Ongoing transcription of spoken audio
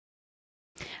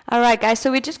All right, guys,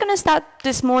 so we're just going to start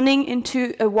this morning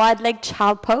into a wide leg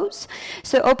child pose.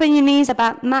 So open your knees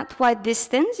about mat wide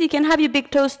distance. You can have your big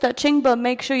toes touching, but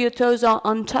make sure your toes are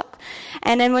on top.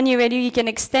 And then when you're ready, you can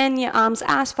extend your arms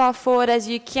as far forward as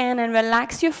you can and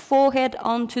relax your forehead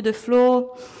onto the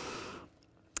floor.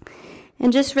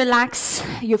 And just relax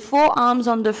your forearms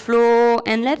on the floor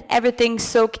and let everything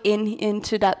soak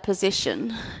into that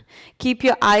position. Keep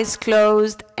your eyes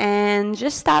closed and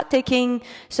just start taking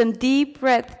some deep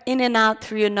breath in and out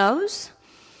through your nose.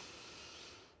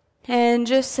 And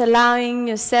just allowing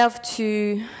yourself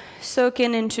to soak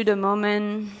into the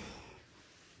moment.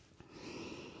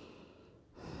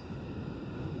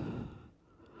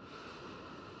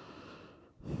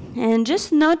 And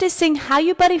just noticing how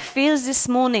your body feels this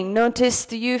morning. Notice,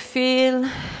 do you feel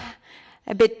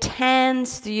a bit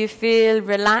tense? Do you feel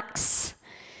relaxed?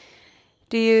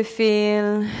 Do you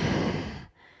feel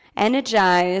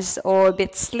energized or a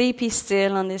bit sleepy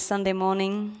still on this Sunday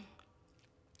morning?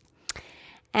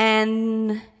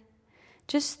 And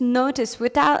just notice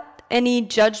without any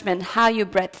judgment how your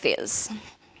breath feels.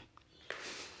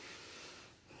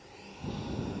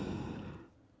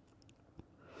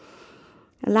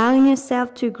 Allowing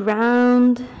yourself to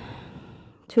ground,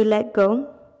 to let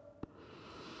go.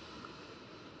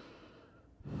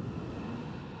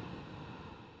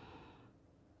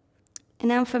 And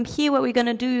then from here, what we're going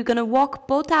to do, we're going to walk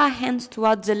both our hands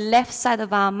towards the left side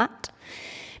of our mat.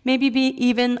 Maybe be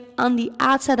even on the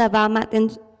outside of our mat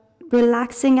and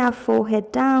relaxing our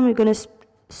forehead down. We're going to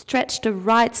stretch the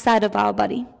right side of our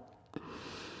body.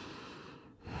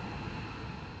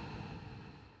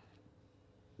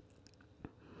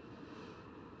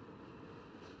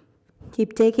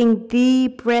 Keep taking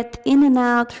deep breath in and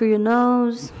out through your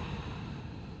nose.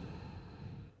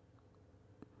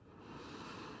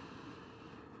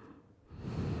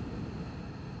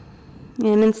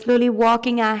 And then slowly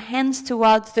walking our hands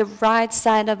towards the right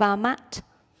side of our mat.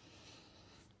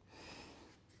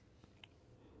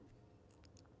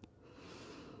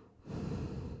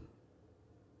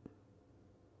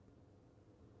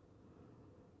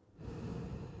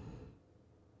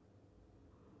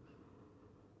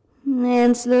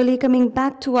 And slowly coming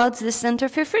back towards the center.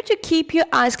 Feel free to keep your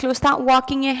eyes closed. Start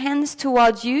walking your hands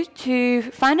towards you to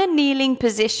find a kneeling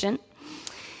position.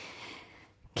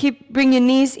 Bring your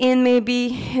knees in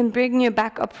maybe and bring your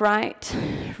back upright.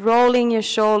 Rolling your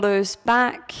shoulders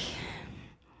back.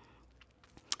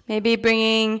 Maybe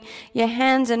bringing your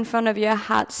hands in front of your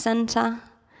heart center.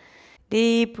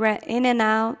 Deep breath in and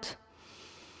out.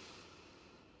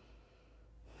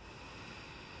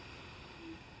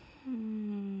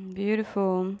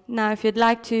 Beautiful. Now, if you'd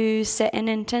like to set an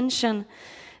intention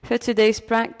for today's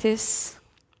practice,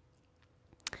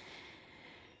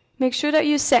 make sure that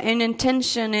you set an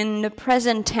intention in the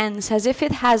present tense as if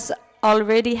it has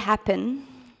already happened,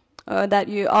 or that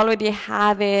you already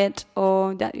have it,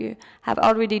 or that you have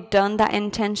already done that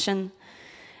intention.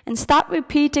 And start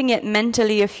repeating it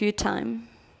mentally a few times.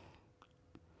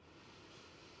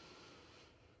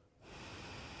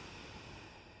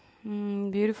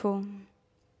 Beautiful.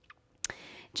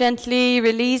 Gently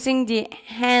releasing the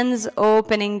hands,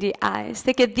 opening the eyes.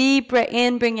 Take a deep breath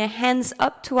in, bring your hands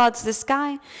up towards the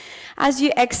sky. As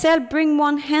you exhale, bring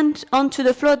one hand onto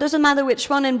the floor, doesn't matter which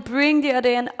one, and bring the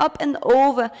other hand up and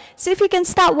over. See if you can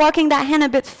start walking that hand a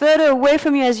bit further away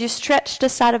from you as you stretch the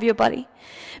side of your body.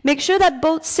 Make sure that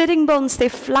both sitting bones stay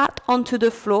flat onto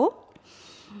the floor.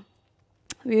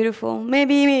 Beautiful.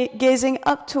 Maybe gazing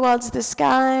up towards the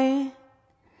sky.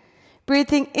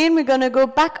 Breathing in, we're going to go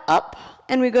back up.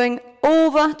 And we're going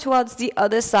over towards the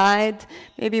other side.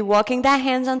 Maybe walking that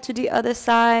hands onto the other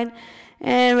side.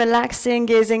 And relaxing,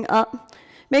 gazing up.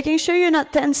 Making sure you're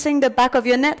not tensing the back of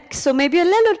your neck. So maybe a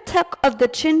little tuck of the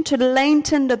chin to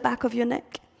lengthen the back of your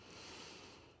neck.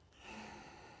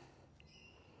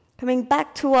 Coming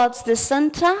back towards the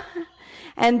center.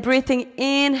 And breathing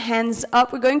in, hands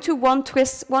up. We're going to one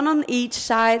twist, one on each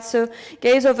side. So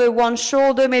gaze over one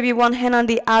shoulder, maybe one hand on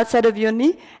the outside of your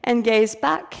knee. And gaze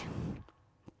back.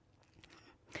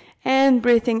 And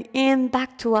breathing in,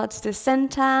 back towards the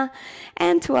center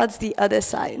and towards the other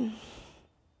side.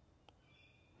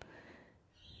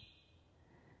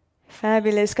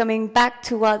 Fabulous. Coming back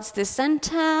towards the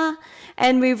center.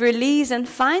 And we release and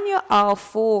find your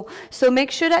R4. So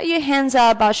make sure that your hands are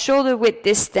about shoulder width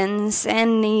distance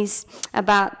and knees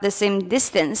about the same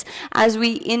distance. As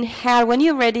we inhale, when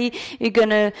you're ready, you're going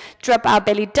to drop our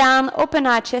belly down, open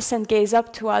our chest and gaze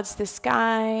up towards the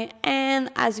sky. And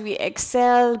as we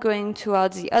exhale, going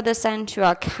towards the other side, to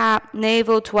our cap,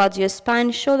 navel towards your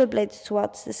spine, shoulder blades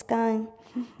towards the sky.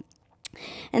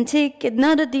 And take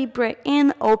another deep breath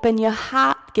in, open your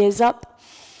heart, gaze up.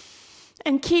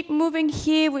 And keep moving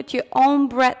here with your own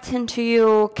breath into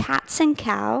your cats and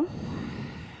cow.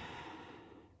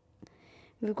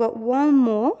 We've got one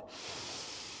more.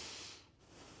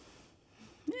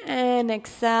 And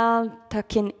exhale,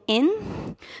 tucking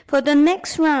in. For the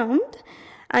next round,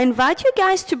 I invite you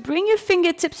guys to bring your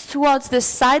fingertips towards the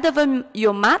side of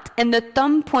your mat and the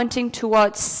thumb pointing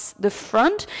towards the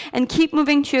front. And keep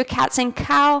moving to your cats and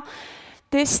cow.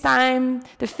 This time,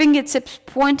 the fingertips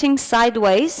pointing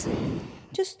sideways.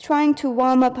 Just trying to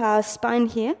warm up our spine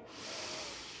here.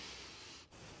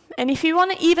 And if you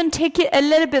want to even take it a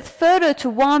little bit further to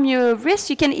warm your wrist,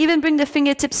 you can even bring the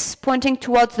fingertips pointing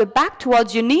towards the back,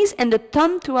 towards your knees, and the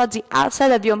thumb towards the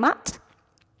outside of your mat.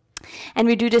 And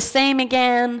we do the same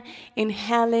again,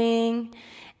 inhaling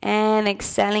and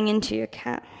exhaling into your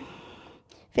cat.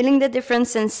 Feeling the different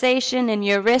sensation in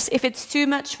your wrist. If it's too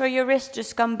much for your wrist,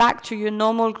 just come back to your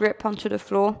normal grip onto the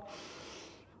floor.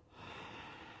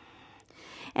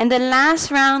 And the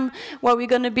last round, what we're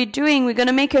going to be doing, we're going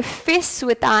to make a fist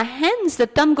with our hands. The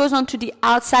thumb goes onto the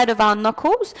outside of our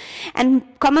knuckles.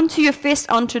 And come onto your fist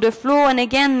onto the floor. And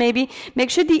again, maybe make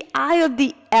sure the eye of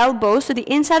the elbows, so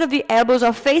the inside of the elbows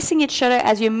are facing each other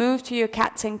as you move to your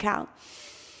cats and cow.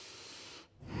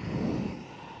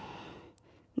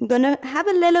 I'm going to have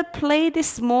a little play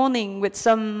this morning with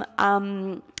some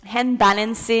hand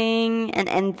balancing and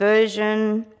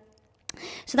inversion.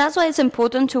 So that's why it's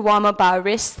important to warm up our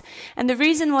wrist. And the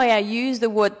reason why I use the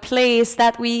word play is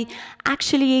that we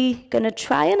actually going to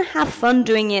try and have fun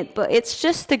doing it, but it's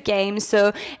just a game,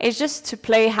 so it's just to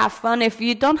play, have fun. If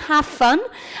you don't have fun,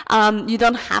 you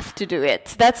don't have to do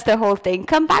it. That's the whole thing.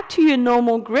 Come back to your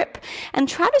normal grip and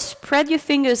try to spread your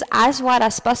fingers as wide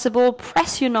as possible.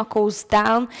 Press your knuckles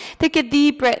down. Take a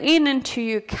deep breath in into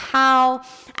your cow.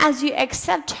 As you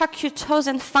exhale, tuck your toes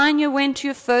and find your way into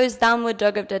your first downward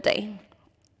dog of the day.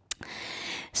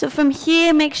 So from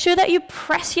here, make sure that you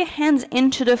press your hands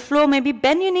into the floor. Maybe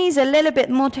bend your knees a little bit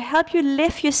more to help you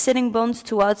lift your sitting bones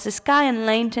towards the sky and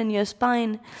lengthen your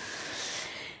spine.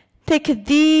 Take a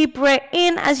deep breath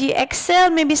in. As you exhale,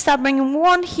 maybe start bringing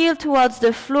one heel towards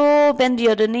the floor. Bend the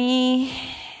other knee.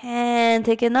 And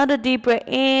take another deep breath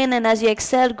in. And as you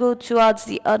exhale, go towards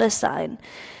the other side.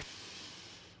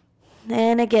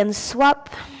 And again, swap.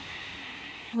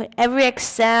 With every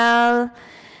exhale,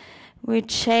 we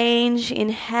change,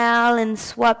 inhale and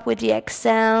swap with the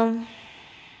exhale.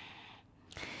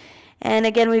 And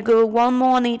again, we go one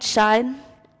more on each side.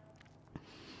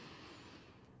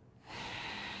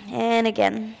 And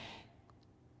again.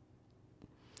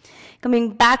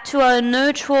 Coming back to our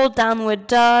neutral downward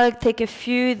dog. Take a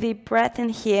few deep breaths in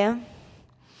here.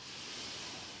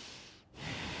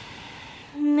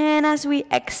 And as we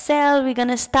exhale, we're going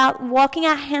to start walking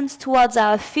our hands towards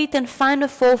our feet and find a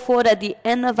fall forward at the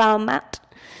end of our mat.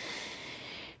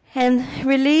 And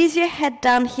release your head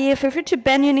down here. Feel free to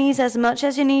bend your knees as much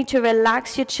as you need to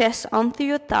relax your chest onto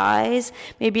your thighs.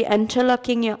 Maybe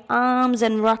interlocking your arms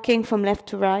and rocking from left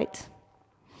to right.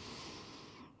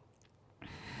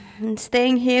 And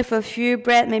staying here for a few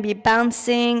breaths, maybe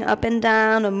bouncing up and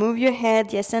down or move your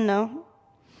head, yes and no.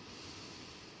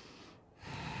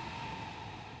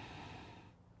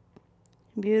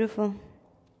 Beautiful.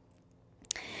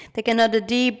 Take another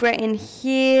deep breath in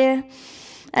here.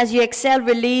 As you exhale,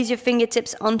 release your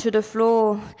fingertips onto the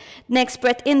floor. Next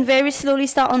breath in, very slowly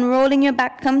start unrolling your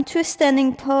back. Come to a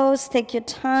standing pose. Take your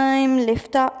time,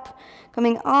 lift up.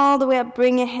 Coming all the way up,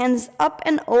 bring your hands up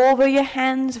and over your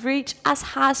hands. Reach as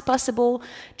high as possible.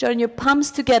 Join your palms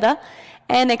together.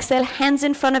 And exhale, hands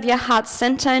in front of your heart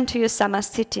center into your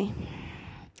Samasthiti.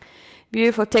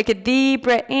 Beautiful. Take a deep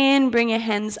breath in, bring your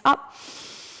hands up.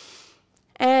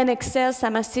 And exhale,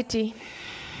 Samasthiti.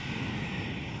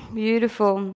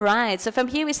 Beautiful. Right, so from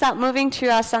here we start moving to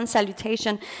our sun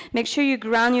salutation. Make sure you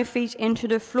ground your feet into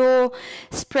the floor.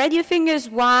 Spread your fingers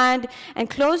wide and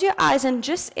close your eyes and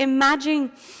just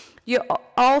imagine your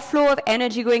all flow of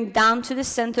energy going down to the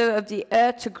center of the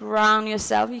earth to ground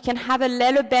yourself. You can have a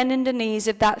little bend in the knees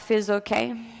if that feels okay.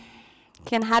 You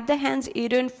can have the hands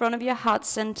either in front of your heart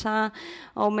center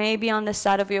or maybe on the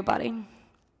side of your body.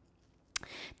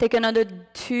 Take another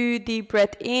 2 deep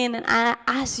breaths in, and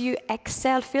as you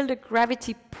exhale, feel the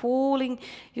gravity pulling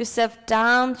yourself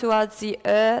down towards the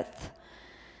earth.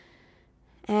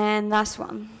 And last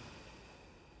one.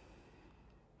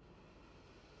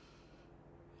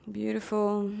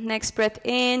 Beautiful. Next breath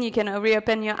in, you can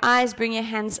reopen your eyes, bring your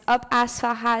hands up as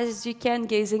far high as you can,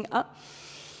 gazing up.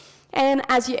 And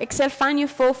as you exhale, find your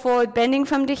fall forward, bending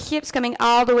from the hips, coming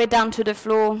all the way down to the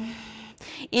floor.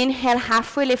 Inhale,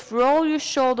 halfway lift, roll your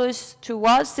shoulders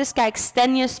towards the sky,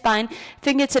 extend your spine,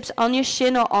 fingertips on your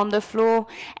shin or on the floor.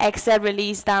 Exhale,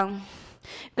 release down.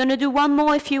 Gonna do one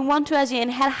more if you want to. As you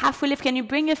inhale, halfway lift, can you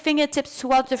bring your fingertips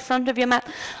towards the front of your mat?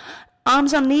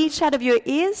 Arms on each side of your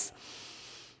ears.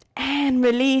 And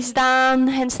release down.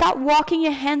 And start walking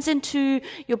your hands into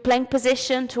your plank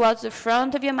position towards the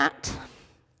front of your mat.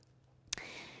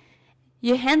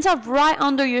 Your hands are right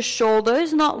under your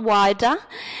shoulders, not wider.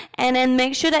 And then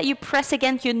make sure that you press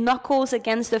against your knuckles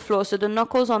against the floor. So the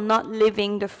knuckles are not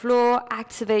leaving the floor.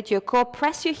 Activate your core.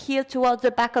 Press your heel towards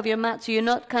the back of your mat so you're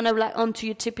not kind of like onto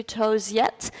your tippy toes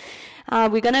yet.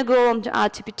 We're going to go onto our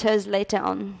tippy toes later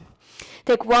on.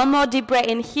 Take one more deep breath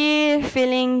in here,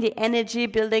 feeling the energy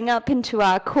building up into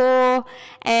our core.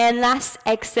 And last,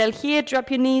 exhale here.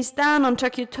 Drop your knees down,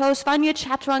 untuck your toes. Find your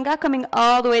chaturanga coming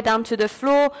all the way down to the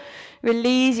floor.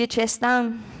 Release your chest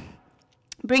down.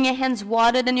 Bring your hands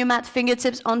wider than your mat,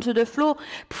 fingertips onto the floor.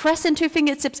 Press into your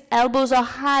fingertips, elbows are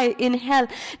high. Inhale,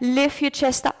 lift your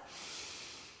chest up.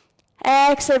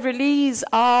 Exhale, release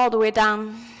all the way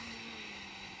down.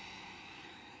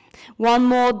 One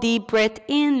more deep breath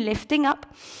in, lifting up.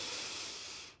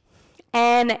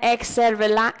 And exhale,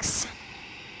 relax.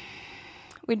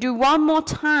 We do one more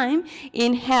time.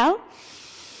 Inhale.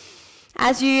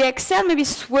 As you exhale, maybe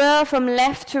swirl from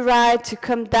left to right to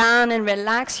come down and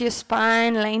relax your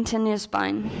spine, lengthen your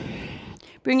spine.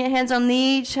 Bring your hands on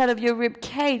each side of your rib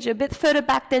cage, a bit further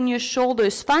back than your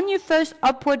shoulders. Find your first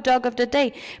upward dog of the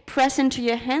day. Press into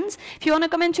your hands. If you want to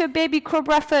come into a baby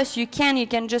cobra first, you can. You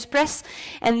can just press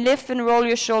and lift and roll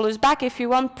your shoulders back. If you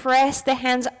want, press the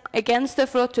hands against the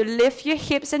floor to lift your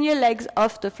hips and your legs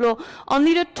off the floor.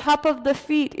 Only the top of the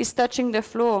feet is touching the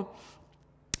floor.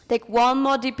 Take one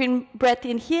more deep breath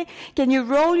in here. Can you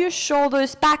roll your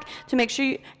shoulders back to make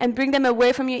sure and bring them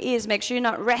away from your ears? Make sure you're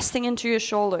not resting into your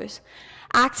shoulders.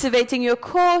 Activating your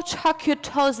core, tuck your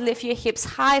toes, lift your hips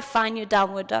high, find your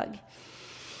downward dog.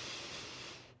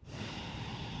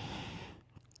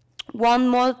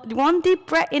 One deep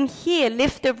breath in here,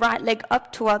 lift the right leg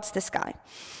up towards the sky.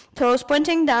 Toes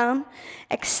pointing down,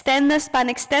 extend the spine,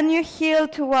 extend your heel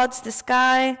towards the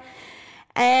sky,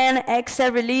 and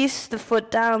exhale, release the foot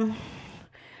down.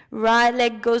 Right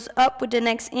leg goes up with the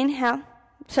next inhale.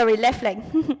 Sorry, left leg.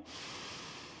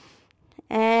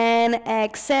 And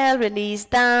exhale, release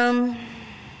down.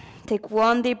 Take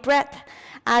one deep breath.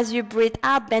 As you breathe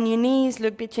out, bend your knees,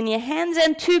 look between your hands,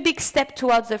 and two big steps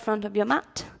towards the front of your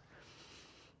mat.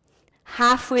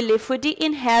 Halfway lift with the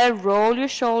inhale, roll your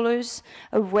shoulders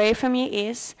away from your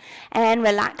ears, and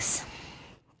relax.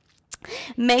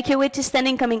 Make your way to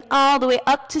standing, coming all the way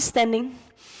up to standing.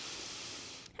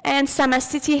 And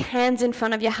Samasthiti, hands in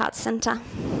front of your heart center.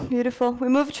 Beautiful. We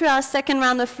move to our second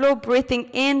round of flow. Breathing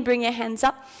in, bring your hands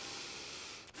up.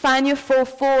 Find your fall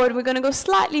forward. We're going to go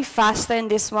slightly faster in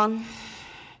this one.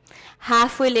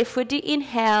 Halfway lift with the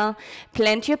inhale.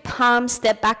 Plant your palms,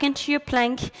 step back into your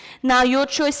plank. Now your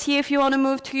choice here if you want to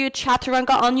move to your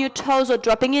chaturanga on your toes or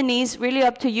dropping your knees, really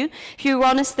up to you. If you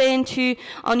want to stay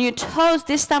on your toes,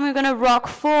 this time we're going to rock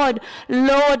forward,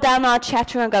 lower down our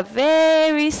chaturanga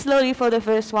very slowly for the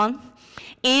first one.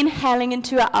 Inhaling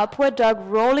into our upward dog,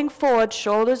 rolling forward,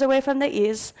 shoulders away from the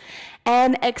ears.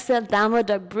 And exhale, downward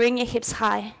dog, bring your hips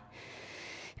high.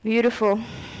 Beautiful.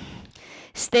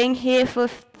 Staying here for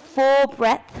full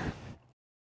breath.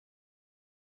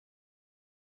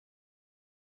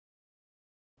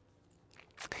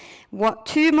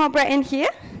 Two more breaths in here.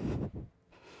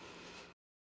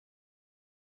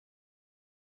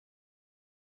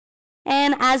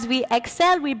 And as we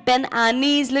exhale, we bend our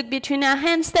knees, look between our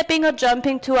hands, stepping or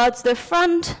jumping towards the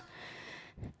front.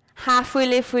 Halfway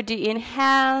lift with the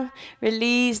inhale,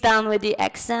 release down with the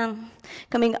exhale.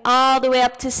 Coming all the way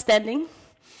up to standing.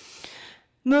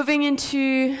 Moving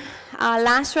into our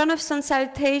last round of sun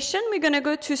salutation, we're going to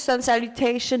go to sun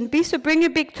salutation B. So bring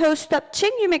your big toes touching.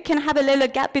 You can have a little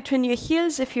gap between your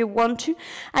heels if you want to.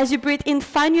 As you breathe in,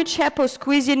 find your chair pose,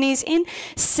 squeeze your knees in,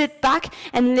 sit back,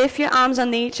 and lift your arms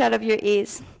on each side of your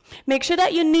ears. Make sure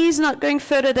that your knees not going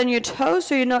further than your toes,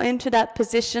 so you're not into that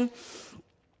position.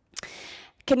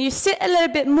 Can you sit a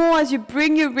little bit more as you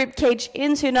bring your rib cage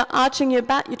in, so you're not arching your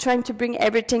back, you're trying to bring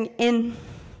everything in.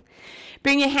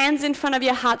 Bring your hands in front of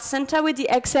your heart center with the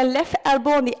exhale, left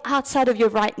elbow on the outside of your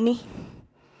right knee.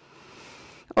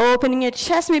 Opening your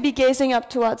chest, maybe gazing up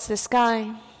towards the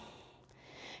sky.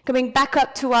 Coming back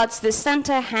up towards the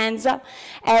center, hands up.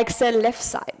 Exhale, left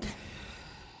side.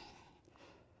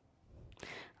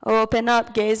 Open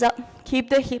up, gaze up.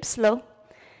 Keep the hips low.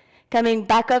 Coming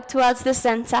back up towards the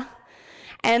center.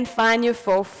 And find your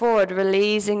fall forward,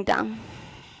 releasing down.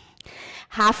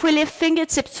 Halfway lift,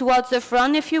 fingertips towards the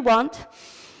front if you want.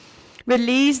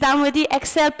 Release down with the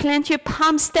exhale, plant your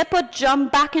palms, step or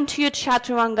jump back into your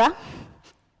chaturanga.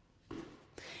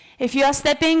 If you are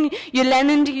stepping, you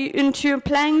land into your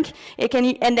plank,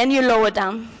 and then you lower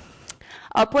down.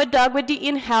 Upward dog with the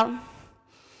inhale.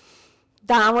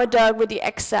 Downward dog with the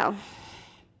exhale.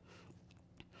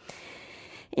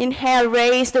 Inhale,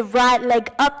 raise the right leg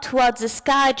up towards the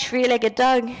sky, three-legged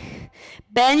dog.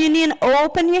 Bend your knee and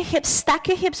open your hips. Stack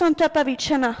your hips on top of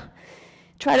each other.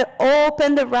 Try to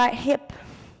open the right hip.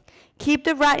 Keep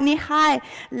the right knee high,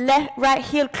 right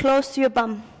heel close to your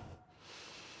bum.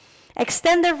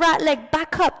 Extend the right leg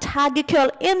back up, target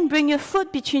curl in, bring your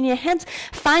foot between your hands,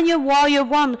 find your warrior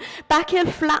one. Back heel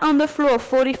flat on the floor,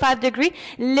 45 degree.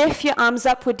 Lift your arms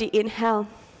up with the inhale.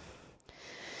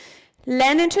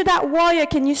 Land into that warrior.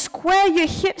 Can you square your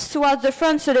hips towards the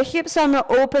front so the hips are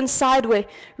not open sideways?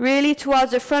 Really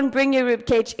towards the front, bring your rib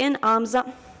cage in, arms up.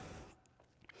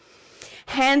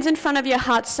 Hands in front of your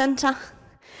heart center.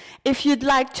 If you'd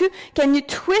like to, can you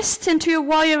twist into your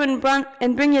warrior and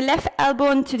bring your left elbow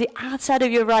into the outside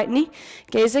of your right knee,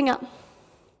 gazing up.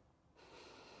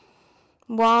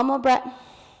 One more breath.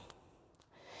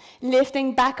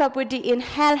 Lifting back up with the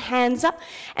inhale, hands up,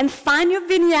 and find your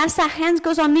vinyasa. Hands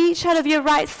goes on each side of your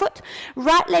right foot.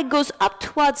 Right leg goes up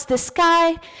towards the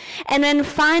sky, and then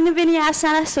find the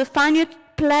vinyasa. So find your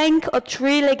plank or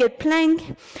three-legged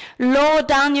plank. Lower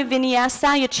down your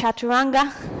vinyasa, your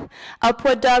chaturanga.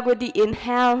 Upward dog with the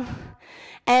inhale,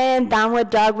 and downward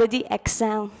dog with the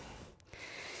exhale.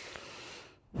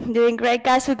 Doing great,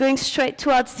 guys. We're going straight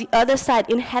towards the other side.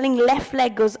 Inhaling, left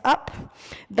leg goes up.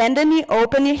 Bend the knee,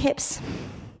 open your hips.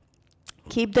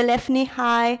 Keep the left knee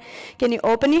high. Can you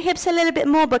open your hips a little bit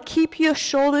more, but keep your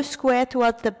shoulders square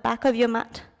towards the back of your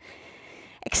mat.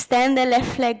 Extend the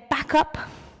left leg back up.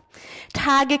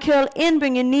 Tiger curl in,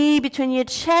 bring your knee between your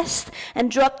chest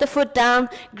and drop the foot down.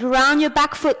 Ground your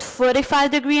back foot,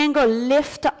 45-degree angle,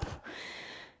 lift up.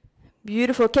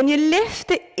 Beautiful. Can you lift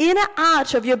the inner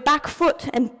arch of your back foot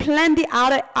and plant the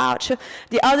outer arch,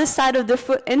 the other side of the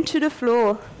foot into the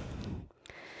floor?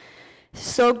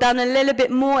 Soak down a little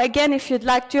bit more. Again, if you'd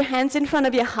like, your hands in front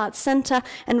of your heart center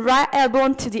and right elbow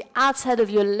onto the outside of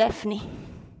your left knee.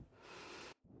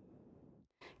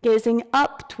 Gazing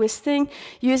up, twisting,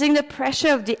 using the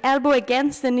pressure of the elbow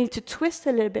against the knee to twist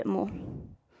a little bit more.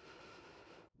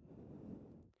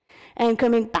 And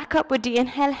coming back up with the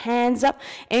inhale, hands up,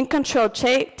 in control.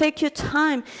 Take your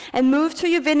time and move to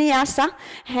your vinyasa.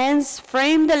 Hands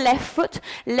frame the left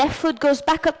foot goes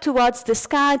back up towards the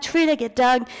sky, three-legged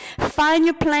dog. Find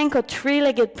your plank or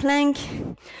three-legged plank.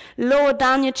 Lower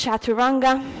down your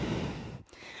chaturanga.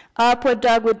 Upward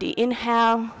dog with the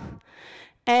inhale,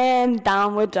 and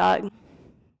downward dog.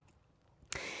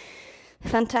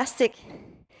 Fantastic.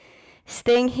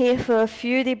 Staying here for a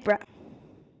few deep breaths.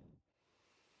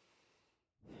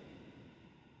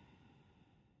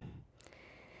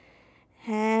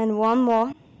 And one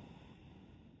more.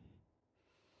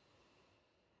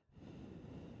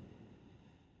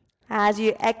 As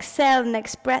you exhale,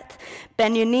 next breath,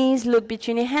 bend your knees, look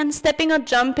between your hands, stepping or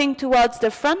jumping towards the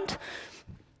front.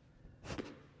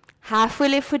 Halfway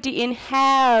lift with the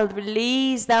inhale,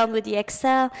 release down with the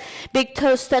exhale. Big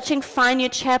toes touching, find your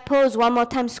chair pose. One more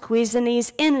time, squeeze the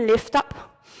knees in, lift up.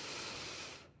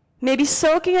 Maybe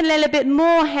soaking a little bit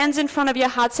more, hands in front of your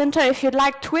heart center. If you'd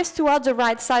like, twist towards the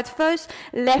right side first.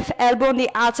 Left elbow on the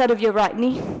outside of your right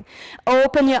knee.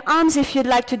 Open your arms if you'd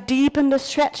like to deepen the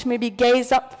stretch. Maybe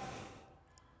gaze up.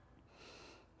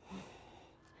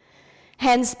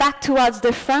 Hands back towards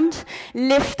the front.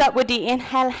 Lift up with the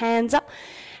inhale, hands up.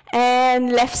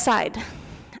 And left side.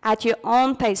 At your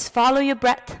own pace, follow your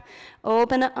breath.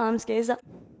 Open the arms, gaze up.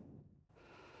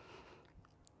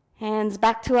 Hands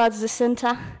back towards the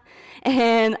center.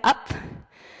 And up,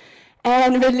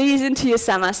 and release into your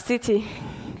Samasthiti.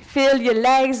 Feel your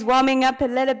legs warming up a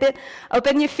little bit.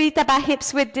 Open your feet about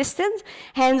hips width distance.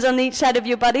 Hands on each side of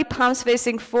your body, palms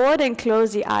facing forward, and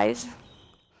close the eyes.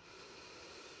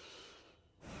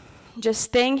 Just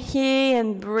staying here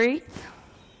and breathe.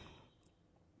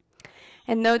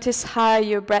 And notice how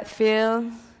your breath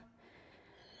feels.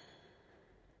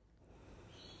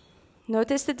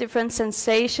 Notice the different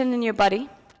sensation in your body.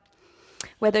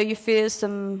 Whether you feel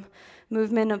some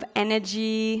movement of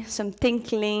energy, some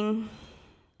tinkling.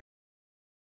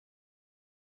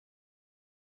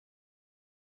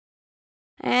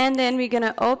 And then we're going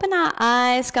to open our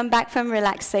eyes, come back from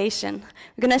relaxation.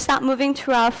 We're going to start moving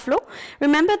through our flow.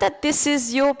 Remember that this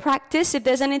is your practice. If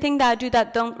there's anything that I do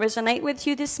that don't resonate with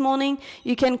you this morning,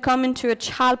 you can come into a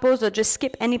child pose or just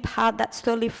skip any part. That's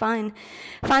totally fine.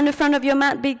 Find the front of your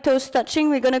mat, big toes touching.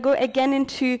 We're going to go again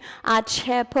into our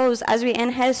chair pose. As we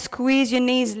inhale, squeeze your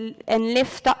knees and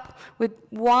lift up with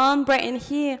one breath in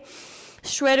here.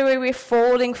 Straight away, we're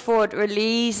folding forward.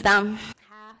 Release down.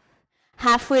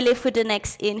 Halfway lift with the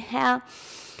next inhale.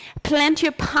 Plant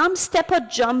your palm, step or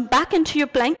jump back into your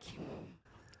plank.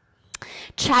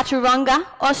 Chaturanga,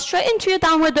 or straight into your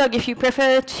downward dog if you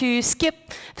prefer to skip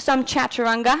some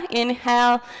chaturanga.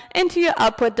 Inhale into your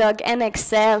upward dog and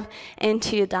exhale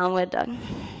into your downward dog.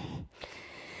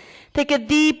 Take a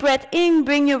deep breath in,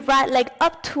 bring your right leg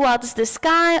up towards the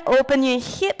sky, open your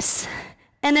hips.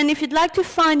 And then if you'd like to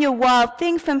find your wild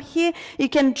thing from here, you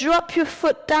can drop your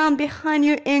foot down behind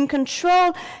you in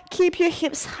control. Keep your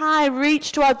hips high,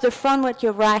 reach towards the front with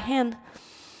your right hand.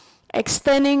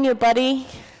 Extending your body,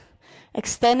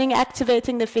 extending,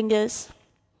 activating the fingers.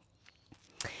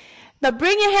 Now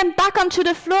bring your hand back onto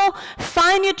the floor,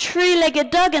 find your three-legged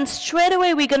dog, and straight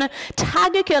away we're going to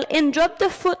tag your curl in, drop the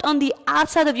foot on the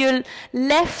outside of your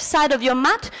left side of your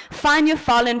mat, find your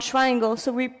fallen triangle.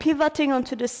 So we're pivoting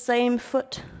onto the same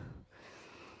foot.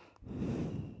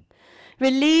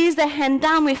 Release the hand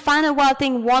down, we find a wild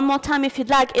thing one more time if you'd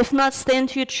like. If not, stay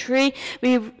into your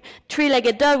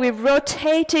three-legged dog. We're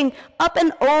rotating up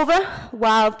and over,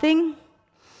 wild thing.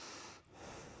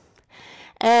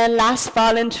 And last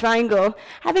fallen triangle.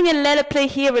 Having a letter play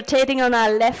here, rotating on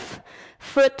our left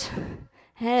foot,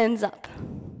 hands up.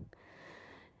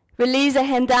 Release the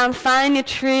hand down, find your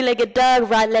three-legged dog,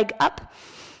 right leg up.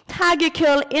 Tag your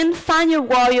curl in, find your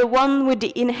warrior one with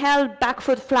the inhale, back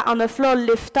foot flat on the floor,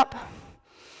 lift up.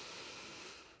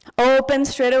 Open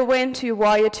straight away into your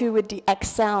warrior two with the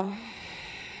exhale.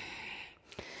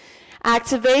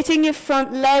 Activating your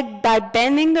front leg by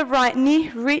bending the right knee,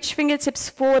 reach fingertips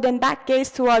forward and back, gaze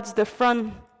towards the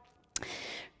front.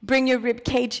 Bring your rib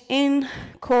cage in,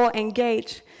 core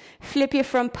engage. Flip your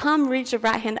front palm, reach your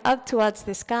right hand up towards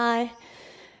the sky.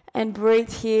 And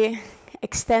breathe here.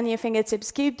 Extend your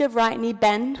fingertips, keep the right knee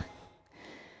bent.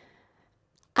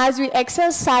 As we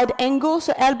exhale, side angle,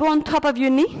 so elbow on top of your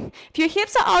knee. If your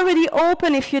hips are already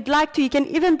open, if you'd like to, you can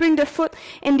even bring the foot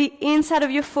and the inside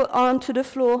of your foot onto the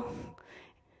floor.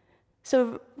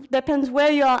 So depends where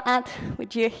you are at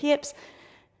with your hips.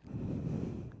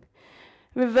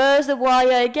 Reverse the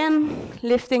warrior again,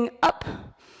 lifting up.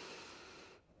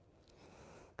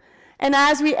 And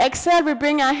as we exhale, we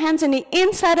bring our hands on the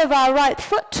inside of our right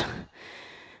foot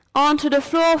onto the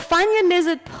floor. Find your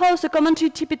lizard pose, so come onto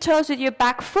your tippy toes with your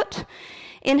back foot.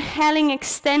 Inhaling,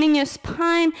 extending your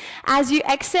spine. As you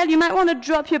exhale, you might want to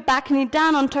drop your back knee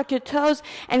down, untuck your toes,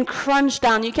 and crunch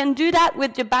down. You can do that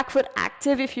with your back foot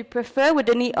active if you prefer, with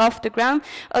the knee off the ground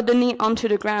or the knee onto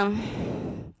the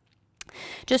ground.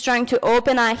 Just trying to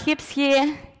open our hips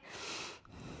here.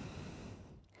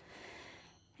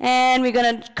 And we're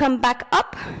going to come back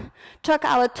up, tuck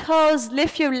our toes,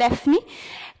 lift your left knee.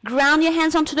 Ground your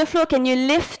hands onto the floor. Can you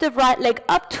lift the right leg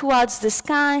up towards the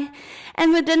sky?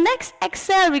 And with the next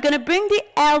exhale, we're going to bring the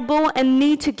elbow and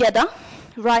knee together.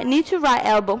 Right knee to right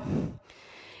elbow.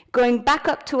 Going back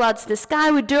up towards the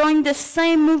sky. We're doing the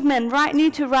same movement, right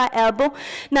knee to right elbow.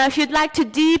 Now, if you'd like to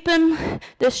deepen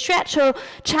the stretch or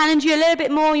challenge you a little bit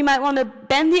more, you might want to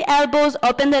bend the elbows,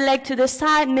 open the leg to the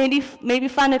side, maybe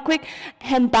find a quick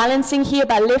hand balancing here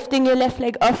by lifting your left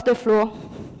leg off the floor.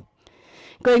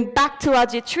 Going back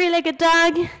towards your three-legged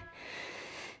dog.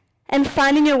 And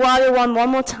finding your warrior one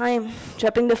more time.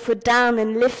 Dropping the foot down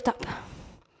and lift up.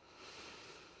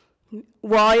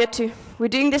 Warrior two. We're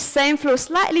doing the same flow,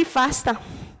 slightly faster.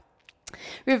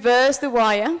 Reverse the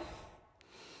warrior.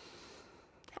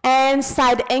 And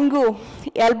side angle.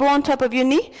 Elbow on top of your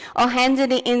knee or hands on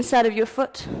the inside of your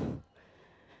foot.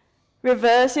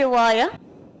 Reverse your warrior.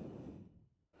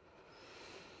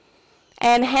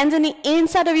 And hands on the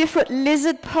inside of your foot,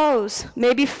 lizard pose.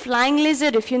 Maybe flying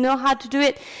lizard if you know how to do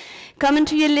it. Come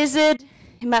into your lizard.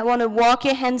 You might want to walk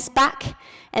your hands back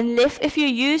and lift if you're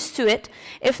used to it.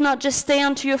 If not, just stay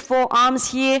onto your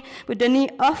forearms here with the knee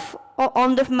off or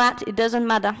on the mat. It doesn't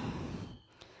matter.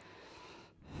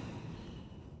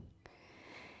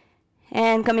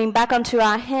 And coming back onto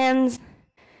our hands.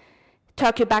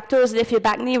 Tuck your back toes, lift your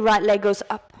back knee, right leg goes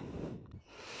up.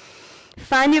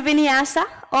 Find your vinyasa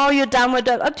or your downward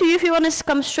dog. Up to you if you want to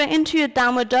come straight into your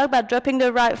downward dog by dropping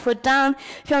the right foot down.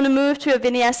 If you want to move to a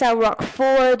vinyasa, rock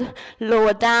forward,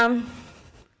 lower down,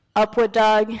 upward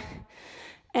dog,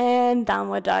 and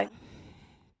downward dog.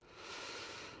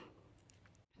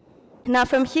 Now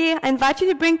from here, I invite you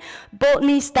to bring both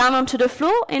knees down onto the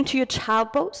floor into your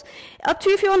child pose. Up to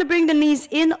you if you want to bring the knees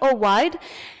in or wide.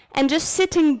 And just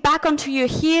sitting back onto your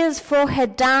heels,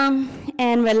 forehead down,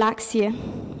 and relax here.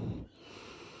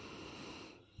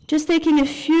 Just taking a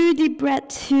few deep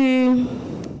breaths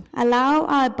to allow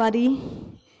our body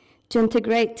to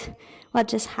integrate what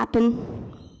just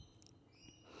happened.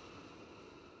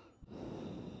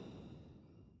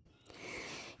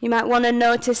 You might want to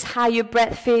notice how your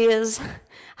breath feels,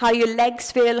 how your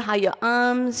legs feel, how your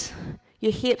arms,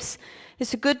 your hips.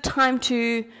 It's a good time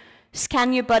to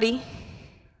scan your body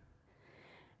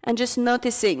and just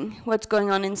noticing what's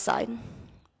going on inside.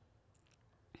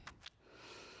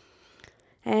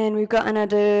 And we've got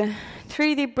another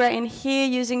 3 deep breath in here,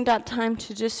 using that time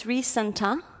to just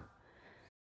recenter.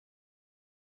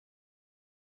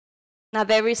 Now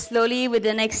very slowly with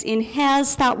the next inhale,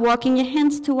 start walking your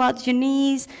hands towards your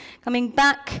knees, coming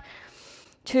back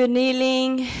to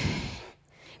kneeling.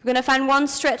 We're going to find one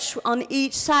stretch on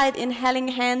each side, inhaling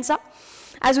hands up.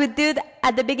 As we did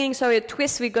at the beginning, sorry, a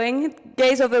twist, we're going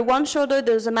gaze over one shoulder,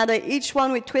 doesn't matter, each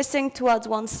one we're twisting towards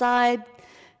one side,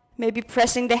 maybe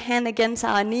pressing the hand against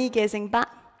our knee, gazing back.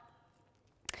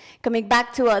 Coming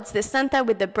back towards the center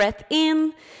with the breath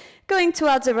in, going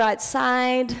towards the right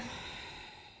side,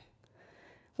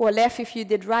 or left if you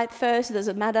did right first,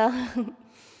 doesn't matter.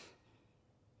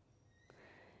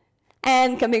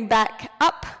 And coming back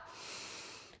up.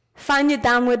 Find your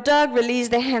downward dog, release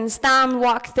the hands down,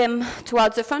 walk them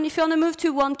towards the front. If you want to move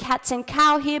to one cat and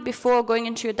cow here before going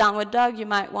into your downward dog, you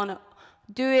might want to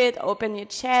do it. Open your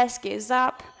chest, gaze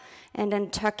up, and then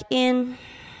tuck in.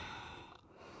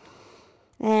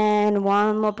 And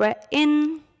one more breath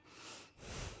in.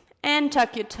 And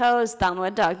tuck your toes,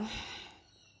 downward dog.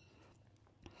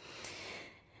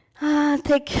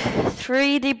 Take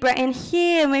 3 deep breaths in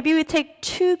here. Maybe we take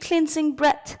 2 cleansing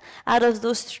breaths out of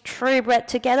those 3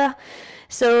 breaths together.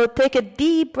 So take a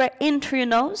deep breath in through your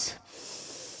nose.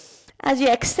 As you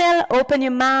exhale, open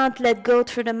your mouth, let go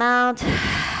through the mouth.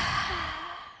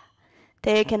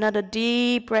 Take another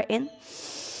deep breath in.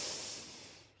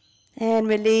 And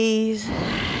release.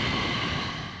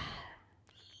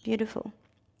 Beautiful.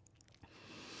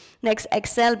 Next,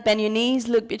 exhale, bend your knees,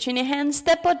 look between your hands,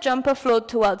 step or jump or float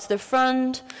towards the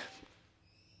front.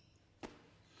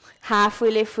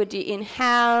 Halfway lift with the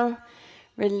inhale,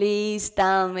 release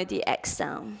down with the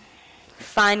exhale.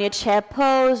 Find your chair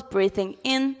pose, breathing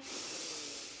in.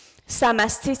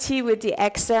 Samastiti with the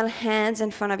exhale, hands in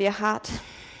front of your heart.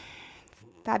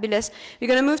 Fabulous. We're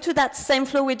going to move to that same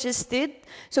flow we just did.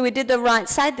 So we did the right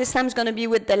side, this time it's going to be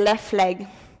with the left leg.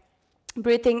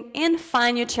 Breathing in,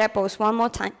 find your chair pose one more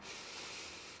time.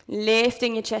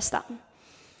 Lifting your chest up.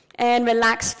 And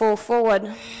relax, fall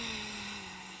forward.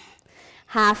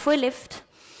 Halfway lift.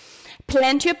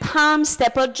 Plant your palms,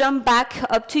 step or jump back,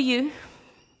 up to you.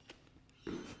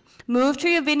 Move to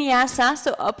your vinyasa,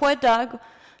 so upward dog.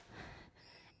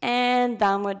 And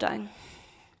downward dog.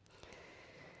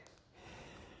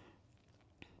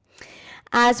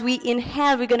 As we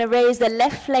inhale, we're going to raise the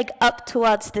left leg up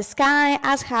towards the sky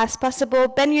as high as possible.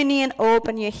 Bend your knee and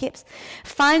open your hips.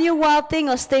 Find your wild thing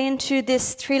or stay into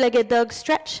this 3-legged dog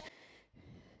stretch.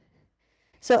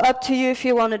 So up to you if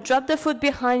you want to drop the foot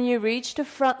behind you, reach the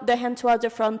hand towards the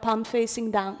front, palm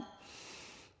facing down.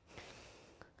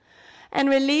 And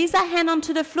release that hand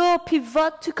onto the floor,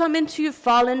 pivot to come into your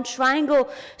fallen triangle.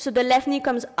 So the left knee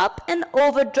comes up and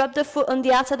over, drop the foot on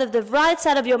the outside of the right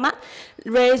side of your mat,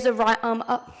 raise the right arm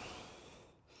up.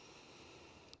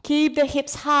 Keep the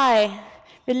hips high.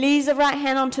 Release the right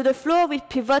hand onto the floor with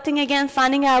pivoting again,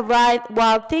 finding our right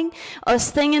wild thing, or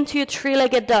staying into your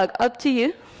 3-legged dog, up to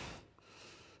you.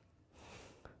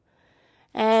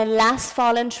 And last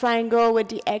fallen triangle with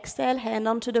the exhale, hand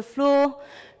onto the floor.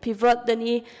 Pivot the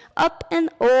knee up and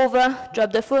over,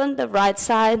 drop the foot on the right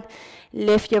side,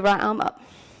 lift your right arm up.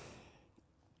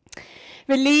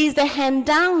 Release the hand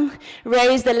down,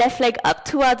 raise the left leg up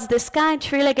towards the sky,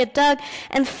 3-legged dog,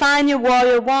 and find your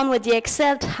warrior 1 with the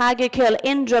exhale, tiger curl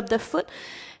in, drop the foot,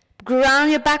 ground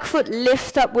your back foot,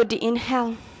 lift up with the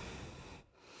inhale.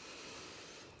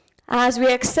 As we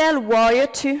exhale, warrior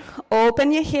 2,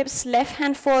 open your hips, left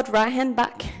hand forward, right hand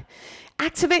back.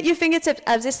 Activate your fingertips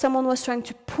as if someone was trying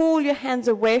to pull your hands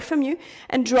away from you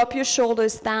and drop your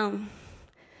shoulders down.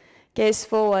 Gaze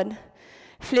forward.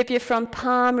 Flip your front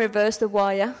palm, reverse the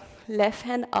warrior. Left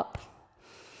hand up.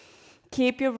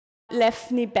 Keep your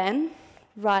left knee bent,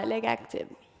 right leg active.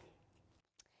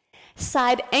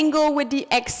 Side angle with the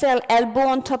exhale, elbow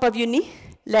on top of your knee.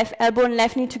 Left elbow and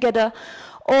left knee together.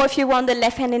 Or if you want the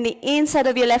left hand in the inside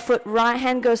of your left foot, right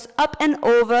hand goes up and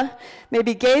over,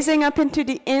 maybe gazing up into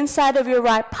the inside of your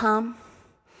right palm.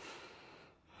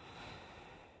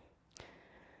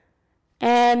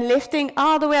 And lifting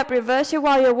all the way up, reverse your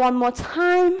warrior one more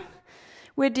time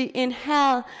with the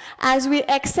inhale. As we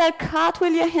exhale,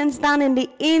 cartwheel your hands down in the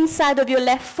inside of your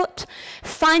left foot.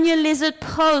 Find your lizard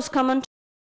pose, come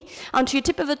onto your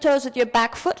tip of the toes with your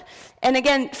back foot. And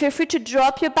again, feel free to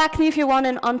drop your back knee if you want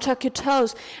and untuck your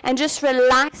toes. And just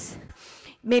relax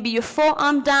maybe your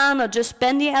forearm down, or just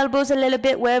bend the elbows a little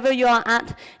bit wherever you are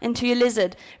at into your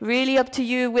lizard. Really up to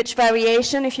you which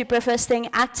variation. If you prefer staying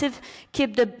active,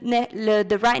 keep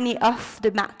the right knee off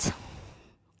the mat.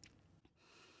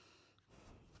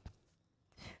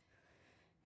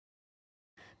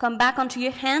 Come back onto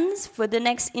your hands for the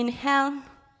next inhale.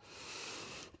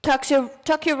 Tuck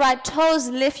your right toes,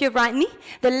 lift your right knee.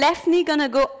 The left knee gonna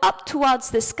go up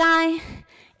towards the sky.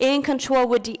 In control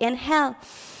with the inhale.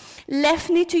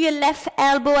 Left knee to your left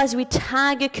elbow as we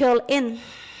tiger curl in.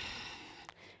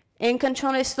 In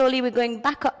control, slowly we're going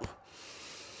back up.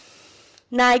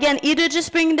 Now again, either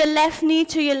just bring the left knee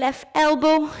to your left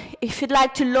elbow. If you'd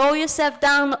like to lower yourself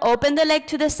down, open the leg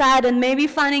to the side, and maybe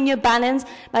finding your balance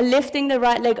by lifting the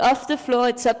right leg off the floor.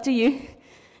 It's up to you.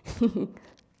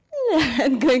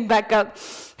 And going back up.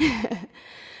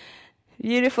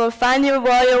 Beautiful. Find your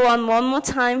warrior one more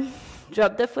time.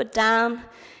 Drop the foot down.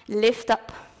 Lift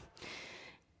up.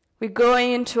 We're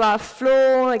going into our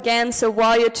floor again, so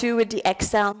warrior two with the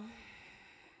exhale.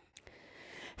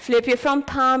 Flip your front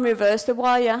palm, reverse the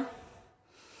warrior.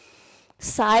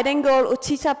 Side angle,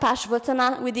 Utthita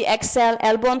Paschimottanasana with the exhale,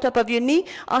 elbow on top of your knee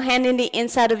or hand in the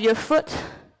inside of your foot.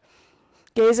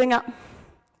 Gazing up.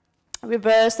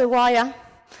 Reverse the warrior.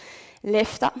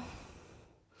 Lift up.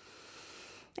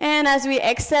 And as we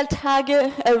exhale,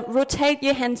 rotate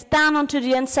your hands down onto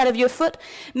the inside of your foot.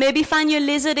 Maybe find your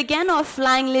lizard again or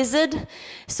flying lizard.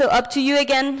 So up to you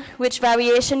again, which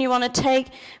variation you want to take.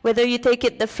 Whether you take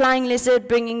it the flying lizard,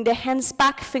 bringing the hands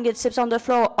back, fingertips on the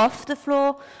floor, off the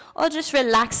floor, or just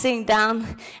relaxing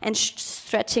down and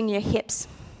stretching your hips.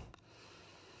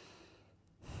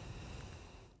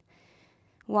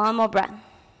 One more breath.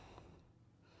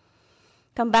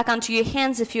 Come back onto your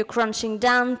hands if you're crunching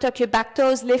down. Tuck your back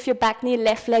toes, lift your back knee,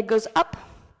 left leg goes up.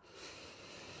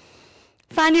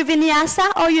 Find your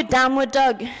vinyasa or your downward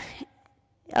dog.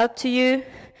 Up to you.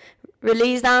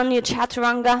 Release down your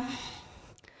chaturanga.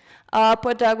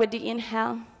 Upward dog with the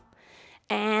inhale.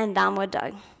 And downward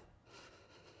dog.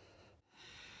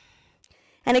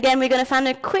 And again, we're going to find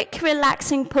a quick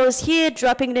relaxing pose here.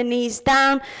 Dropping the knees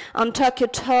down. Untuck your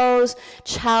toes.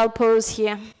 Child pose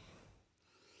here.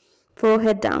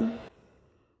 Forehead down.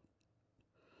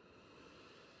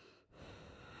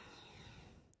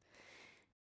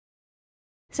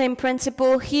 Same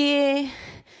principle here,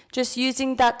 just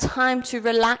using that time to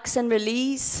relax and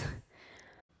release.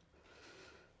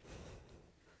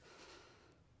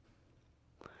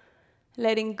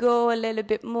 Letting go a little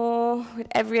bit more with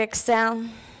every exhale.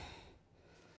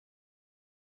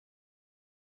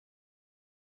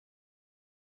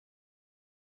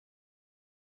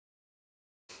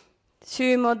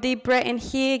 Two more deep breath in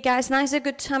here. Guys, now is a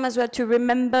good time as well to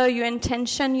remember your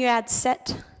intention you had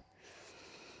set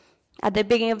at the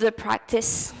beginning of the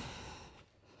practice.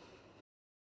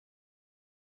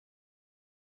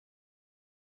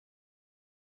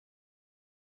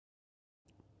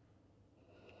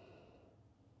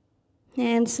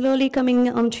 And slowly coming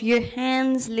onto your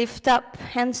hands, lift up,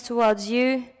 hands towards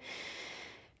you.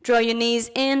 Draw your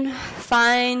knees in,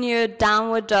 find your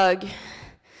downward dog.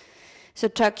 So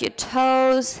tuck your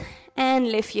toes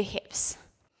and lift your hips.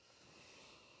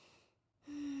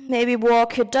 Maybe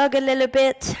walk your dog a little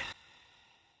bit.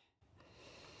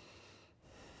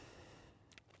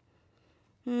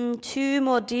 Two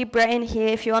more deep breaths in here.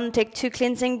 If you want to take two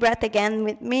cleansing breaths again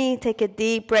with me, take a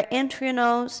deep breath in through your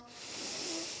nose.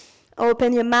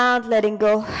 Open your mouth, letting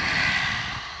go.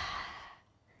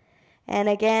 And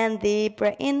again, deep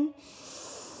breath in.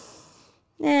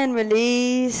 And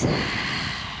release.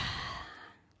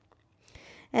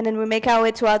 And then we make our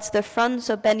way towards the front.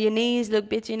 So bend your knees, look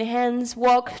between your hands,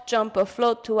 walk, jump or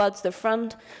float towards the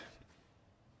front.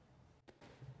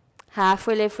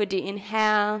 Halfway lift with the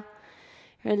inhale.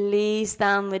 Release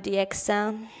down with the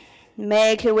exhale.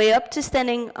 Make your way up to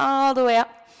standing all the way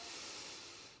up.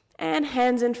 And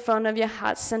hands in front of your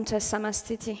heart center,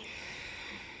 Samastiti.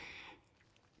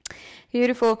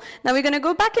 Beautiful. Now we're going to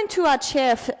go back into our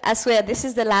chair. I swear, this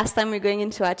is the last time we're going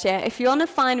into our chair. If you want to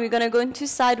find, we're going to go into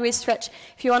sideways stretch.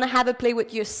 If you want to have a play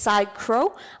with your side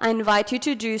crow, I invite you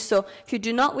to do so. If you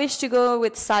do not wish to go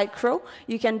with side crow,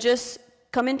 you can just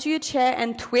come into your chair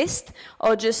and twist,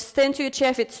 or just stay into your chair.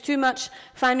 If it's too much,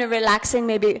 find a relaxing,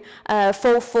 maybe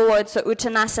fall forward, so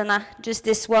Uttanasana, just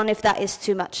this one if that is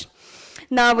too much.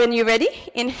 Now when you're ready,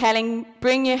 inhaling,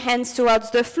 bring your hands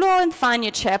towards the floor and find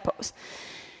your chair pose.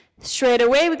 Straight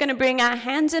away, we're going to bring our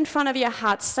hands in front of your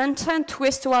heart center and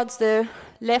twist towards the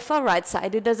left or right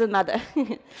side. It doesn't matter.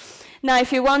 Now,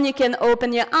 if you want, you can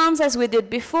open your arms as we did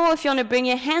before. If you want to bring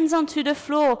your hands onto the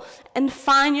floor and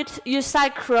find your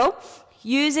side crow,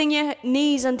 Using your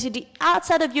knees onto the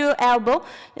outside of your elbow,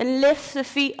 and lift the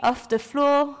feet off the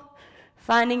floor,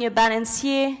 finding your balance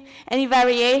here. Any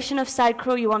variation of side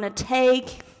crawl you want to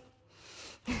take.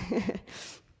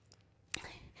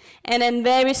 And then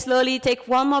very slowly take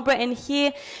one more breath in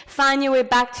here, find your way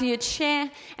back to your chair,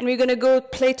 and we're going to go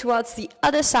play towards the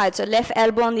other side. So left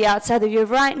elbow on the outside of your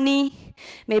right knee,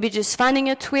 maybe just finding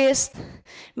a twist,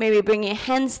 maybe bring your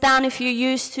hands down if you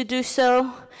used to do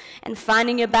so, and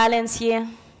finding your balance here.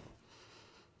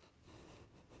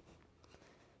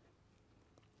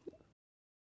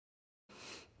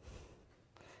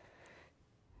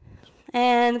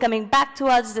 And coming back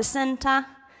towards the center.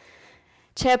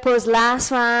 Chair pose last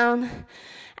round,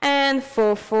 and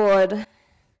fall forward.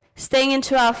 Staying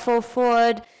into our fall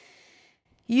forward,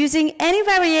 using any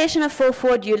variation of fall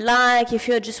forward you like. If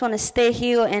you just want to stay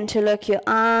here or interlock your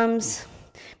arms,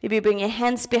 maybe bring your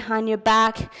hands behind your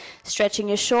back, stretching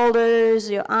your shoulders,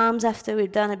 your arms after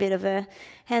we've done a bit of a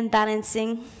hand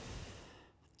balancing.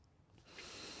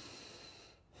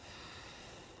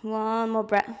 One more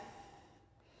breath.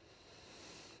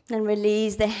 Then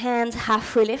release the hands,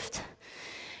 halfway lift.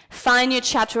 Find your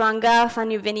chaturanga,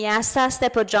 find your vinyasa,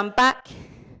 step or jump back.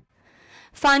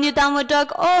 Find your downward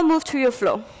dog or move through your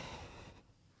flow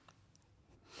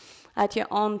at your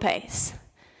own pace.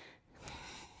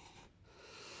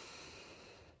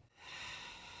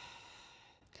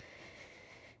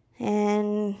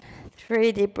 And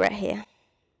 3 deep breaths here.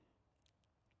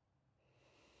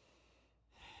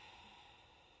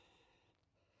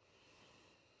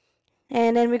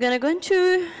 And then we're going to go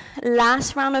into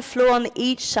last round of flow on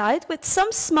each side with some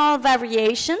small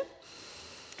variation.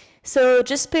 So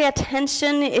just pay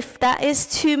attention if that is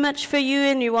too much for you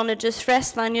and you want to just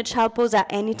rest, find your child pose at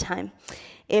any time.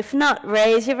 If not,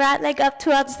 raise your right leg up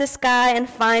towards the sky and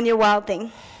find your wild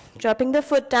thing. Dropping the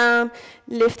foot down,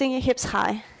 lifting your hips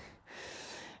high.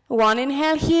 One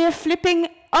inhale here, flipping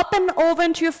up and over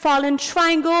into your fallen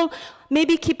triangle.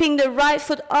 Maybe keeping the right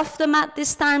foot off the mat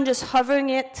this time, just hovering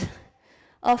it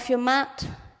off your mat,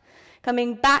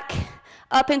 coming back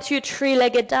up into your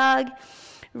three-legged dog,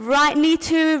 right knee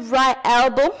to right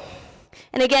elbow,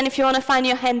 and again if you want to find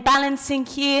your hand balancing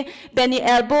here, bend your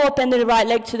elbow up and the right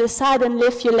leg to the side and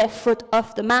lift your left foot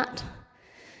off the mat,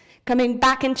 coming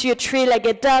back into your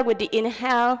three-legged dog with the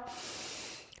inhale,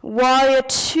 warrior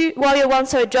one,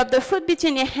 drop the foot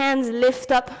between your hands, lift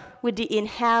up with the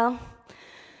inhale,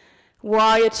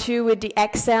 warrior two with the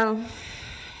exhale.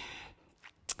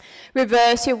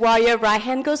 Reverse your warrior, right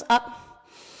hand goes up.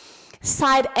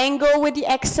 Side angle with the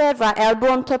exhale, right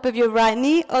elbow on top of your right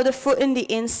knee or the foot in the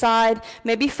inside.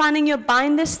 Maybe finding your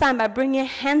bind this time by bringing your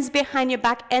hands behind your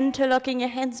back, interlocking your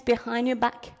hands behind your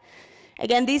back.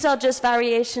 Again, these are just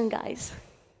variation, guys.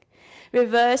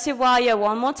 Reverse your warrior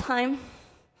one more time.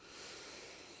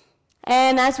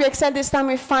 And as we exhale this time,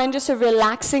 we find just a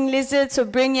relaxing lizard. So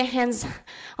bring your hands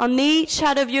on the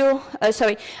inside of your,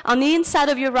 on the inside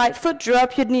of your right foot.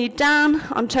 Drop your knee down,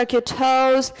 untuck your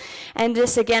toes, and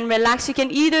just again relax. You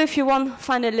can either, if you want,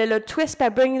 find a little twist by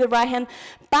bringing the right hand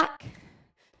back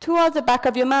towards the back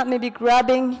of your mat, maybe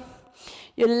grabbing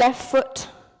your left foot,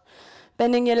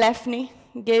 bending your left knee,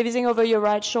 gazing over your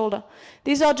right shoulder.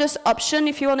 These are just options.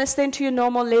 If you want to stay into your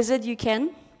normal lizard, you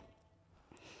can.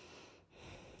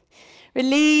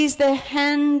 Release the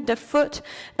hand, the foot,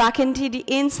 back into the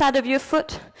inside of your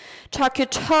foot. Tuck your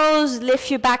toes, lift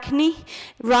your back knee.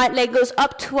 Right leg goes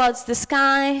up towards the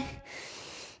sky.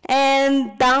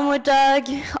 And downward dog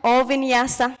or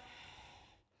vinyasa.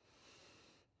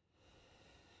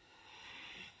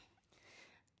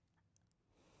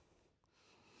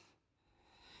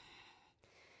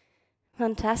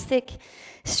 Fantastic.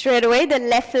 Straight away, the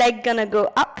left leg gonna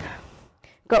go up.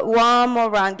 Got one more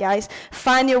round, guys.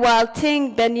 Find your wild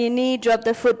thing, bend your knee, drop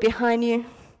the foot behind you.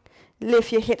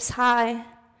 Lift your hips high,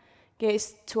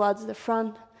 gaze towards the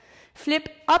front. Flip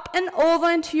up and over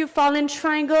into your fallen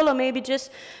triangle, or maybe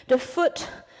just the foot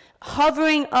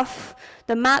hovering off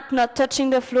the mat, not touching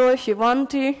the floor if you want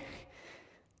to.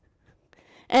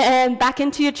 And back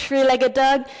into your three-legged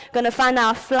dog. Gonna find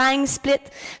our flying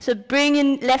split. So bring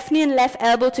in left knee and left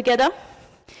elbow together.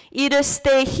 Either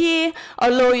stay here or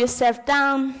lower yourself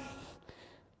down.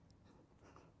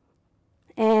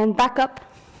 And back up.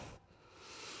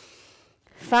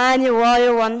 Find your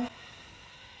warrior one.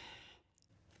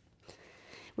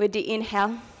 With the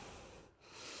inhale.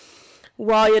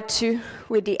 Warrior two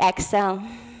with the exhale.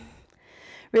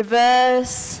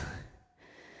 Reverse.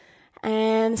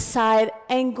 And side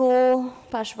angle.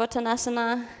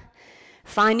 Parsvottanasana.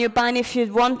 Find your bind if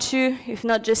you want to. If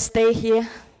not, just stay here.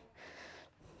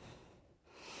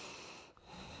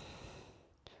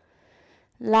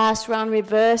 Last round,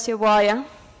 reverse your warrior.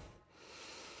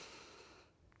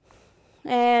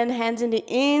 And hands in the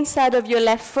inside of your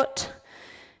left foot,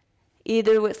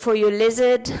 either for your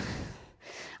lizard,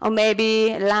 or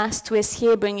maybe last twist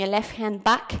here, bring your left hand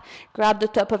back, grab the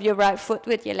top of your right foot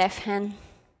with your left hand.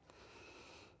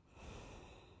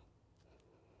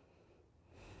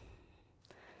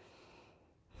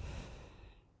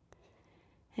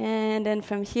 And then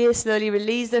from here, slowly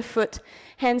release the foot,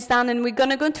 hands down, and we're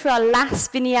gonna go through our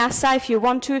last vinyasa if you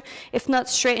want to, if not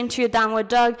straight into your downward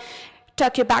dog.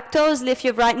 Tuck your back toes, lift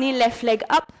your right knee, left leg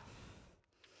up.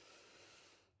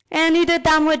 And either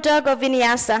downward dog or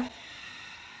vinyasa.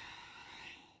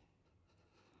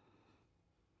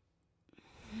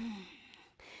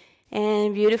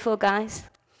 And beautiful, guys.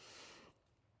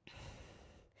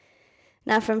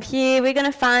 Now from here, we're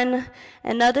gonna find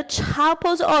another child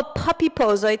pose or a puppy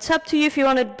pose. So it's up to you if you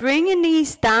want to bring your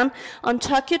knees down,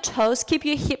 untuck your toes, keep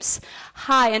your hips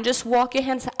high, and just walk your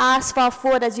hands as far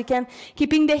forward as you can,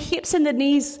 keeping the hips and the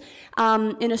knees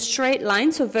in a straight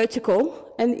line, so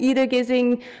vertical, and either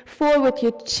gazing forward with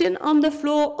your chin on the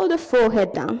floor or the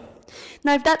forehead down.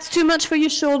 Now, if that's too much for your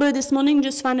shoulder this morning,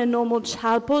 just find a normal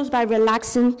child pose by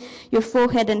relaxing your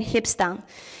forehead and hips down.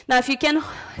 Now, if you can,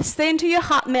 stay into your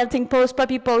heart melting pose,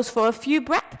 puppy pose, for a few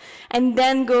breaths, and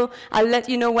then go. I'll let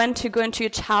you know when to go into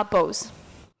your child pose.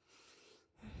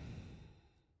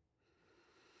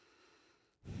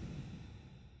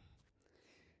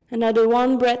 Another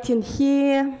one breath in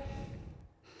here.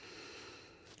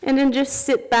 And then just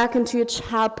sit back into your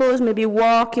child pose. Maybe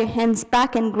walk your hands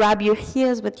back and grab your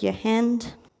heels with your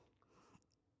hand.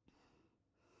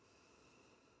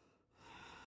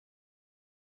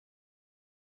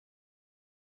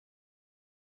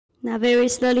 Now very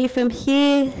slowly from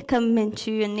here, come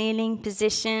into a kneeling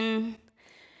position.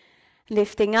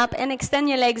 Lifting up and extend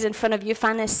your legs in front of you,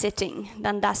 find a sitting,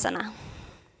 Dandasana.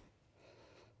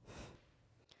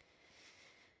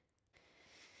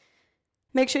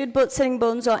 Make sure your both sitting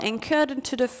bones are anchored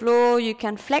into the floor. You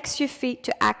can flex your feet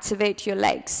to activate your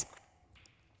legs.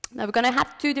 Now we're going to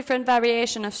have two different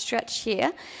variations of stretch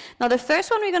here. Now the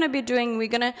first one we're going to be doing, we're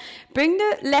going to bring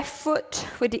the left foot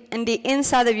in the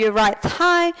inside of your right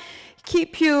thigh.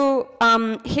 Keep your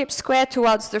hips square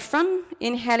towards the front.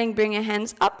 Inhaling, bring your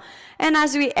hands up. And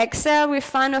as we exhale, we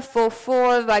find a fall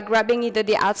forward by grabbing either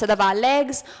the outside of our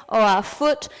legs or our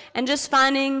foot, and just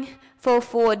finding fall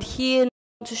forward here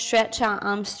to stretch our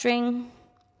hamstring.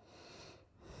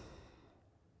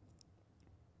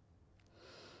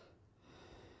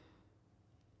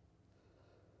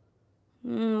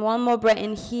 One more breath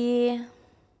in here.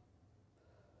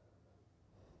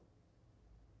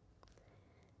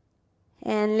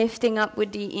 And lifting up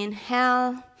with the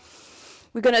inhale.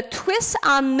 We're going to twist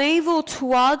our navel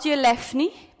towards your left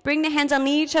knee. Bring the hands on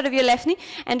each side of your left knee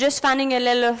and just finding a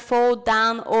little fold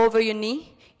down over your knee.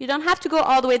 You don't have to go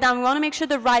all the way down. We want to make sure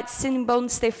the right sitting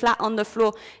bones stay flat on the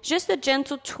floor. Just a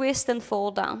gentle twist and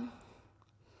fold down.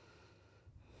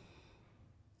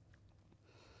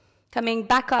 Coming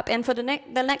back up, and for the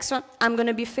next one, I'm going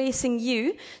to be facing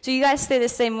you. So you guys stay the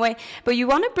same way. But you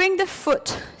want to bring the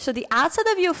foot, so the outside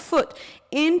of your foot,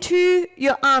 into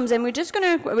your arms. And we're just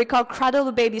going to, what we call cradle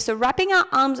the baby. So wrapping our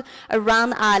arms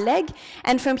around our leg.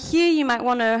 And from here, you might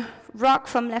want to rock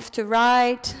from left to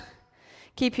right.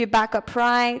 Keep your back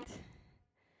upright.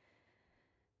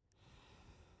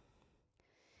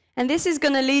 And this is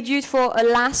going to lead you for a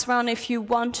last round, if you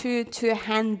want to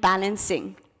hand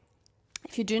balancing.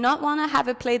 If you do not want to have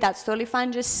a play, that's totally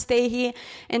fine. Just stay here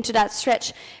into that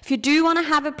stretch. If you do want to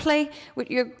have a play with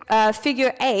your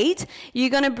figure 8, you're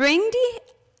going to bring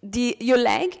your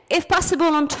leg, if possible,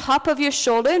 on top of your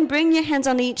shoulder, and bring your hands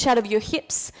on each side of your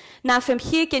hips. Now from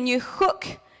here, can you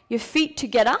hook your feet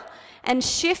together and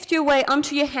shift your way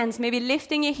onto your hands, maybe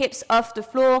lifting your hips off the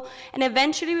floor. And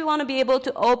eventually we want to be able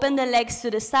to open the legs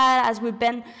to the side as we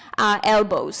bend our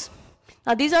elbows.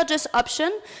 Now these are just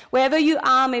options. Wherever you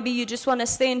are, maybe you just want to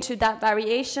stay into that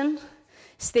variation.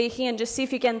 Stay here and just see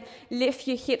if you can lift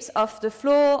your hips off the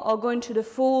floor or go into the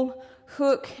full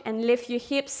hook and lift your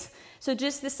hips. So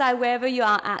just decide wherever you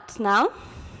are at now.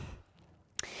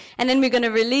 And then we're going to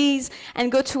release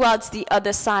and go towards the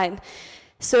other side.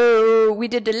 So we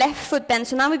did the left foot bend,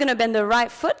 so now we're going to bend the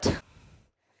right foot.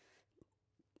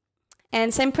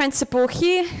 And same principle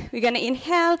here. We're going to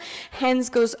inhale, hands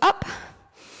goes up.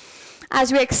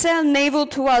 As we exhale, navel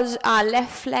towards our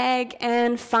left leg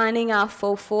and finding our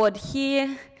fall forward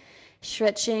here.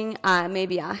 Stretching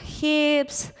maybe our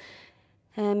hips,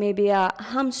 and maybe our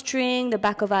hamstring, the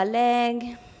back of our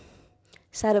leg,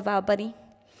 side of our body.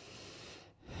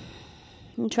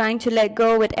 And trying to let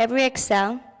go with every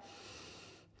exhale.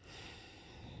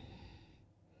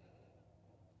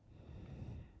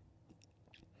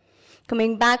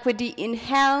 Coming back with the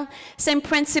inhale, same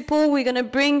principle, we're going to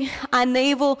bring our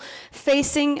navel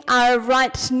facing our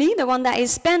right knee, the one that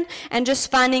is bent, and just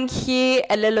finding here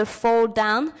a little fold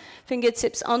down,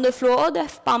 fingertips on the floor or the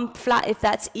palm flat if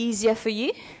that's easier for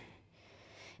you.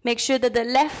 Make sure that the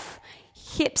left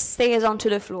hip stays onto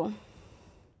the floor.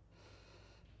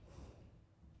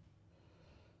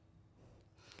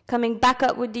 Coming back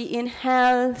up with the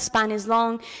inhale, spine is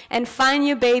long, and find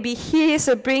your baby here.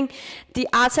 So bring the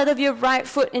outside of your right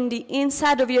foot in the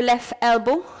inside of your left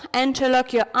elbow.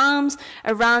 Interlock your arms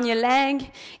around your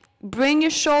leg. Bring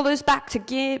your shoulders back to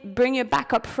give. Bring your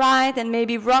back upright and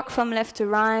maybe rock from left to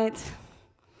right.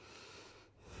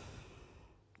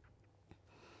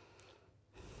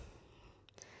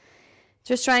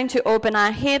 Just trying to open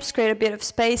our hips, create a bit of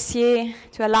space here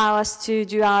to allow us to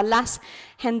do our last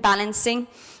hand balancing.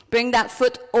 Bring that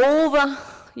foot over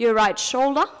your right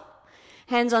shoulder,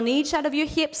 hands on each side of your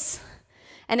hips.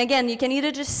 And again, you can either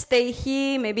just stay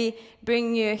here, maybe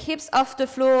bring your hips off the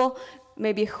floor,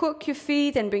 maybe hook your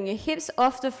feet and bring your hips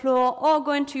off the floor, or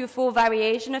go into your full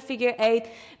variation of figure 8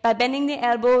 by bending the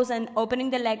elbows and opening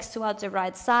the legs towards the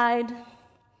right side.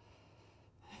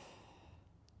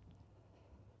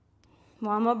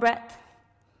 One more breath.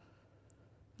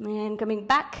 And coming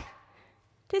back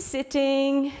to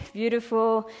sitting.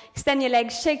 Beautiful. Extend your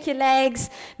legs, shake your legs,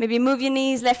 maybe move your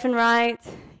knees left and right.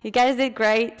 You guys did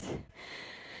great.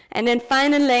 And then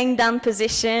find a laying down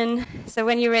position. So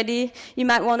when you're ready, you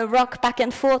might want to rock back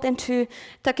and forth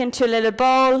tuck into a little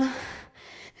ball.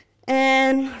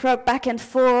 And rock back and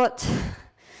forth.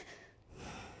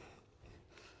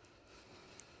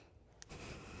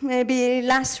 Maybe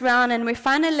last round, and we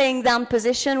find a laying down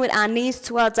position with our knees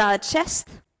towards our chest.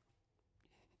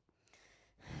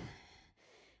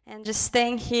 And just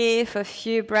staying here for a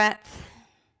few breaths.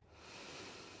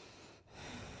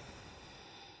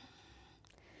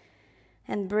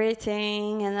 And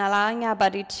breathing and allowing our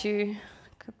body to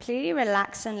completely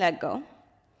relax and let go.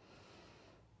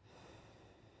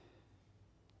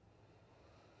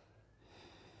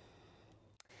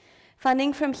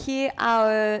 Finding from here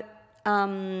our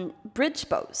bridge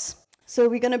pose. So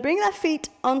we're going to bring our feet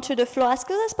onto the floor as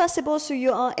close as possible so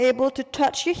you are able to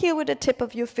touch your heel with the tip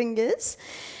of your fingers.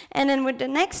 And then with the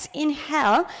next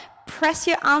inhale, press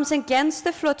your arms against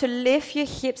the floor to lift your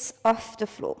hips off the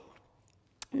floor.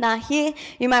 Now here,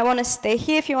 you might want to stay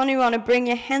here. If you want to bring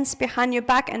your hands behind your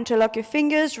back, interlock your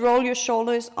fingers, roll your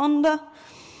shoulders under.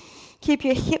 Keep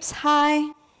your hips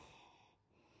high.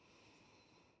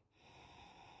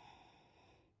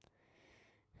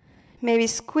 Maybe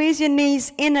squeeze your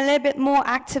knees in a little bit more,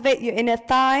 activate your inner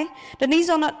thigh. The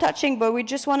knees are not touching, but we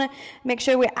just want to make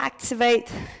sure we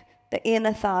activate the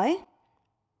inner thigh.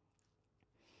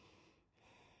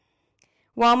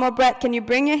 One more breath. Can you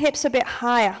bring your hips a bit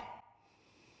higher?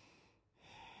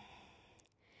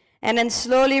 And then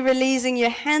slowly releasing your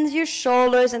hands, your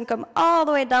shoulders, and come all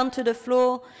the way down to the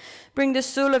floor. Bring the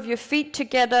sole of your feet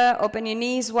together. Open your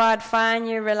knees wide. Find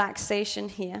your relaxation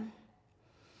here.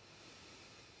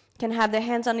 You can have the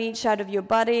hands on each side of your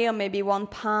body, or maybe one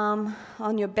palm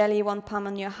on your belly, one palm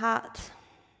on your heart.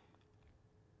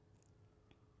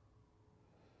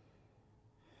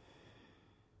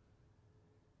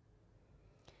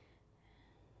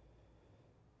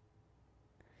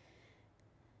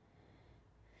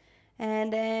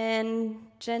 And then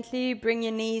gently bring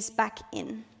your knees back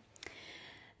in.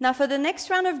 Now for the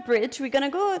next round of bridge, we're going to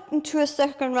go into a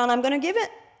second round. I'm going to give it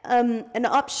an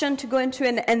option to go into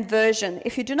an inversion.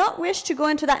 If you do not wish to go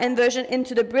into that inversion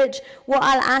into the bridge, what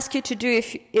I'll ask you to do,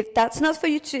 if that's not for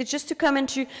you, is just to come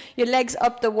into your legs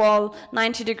up the wall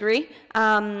 90 degree.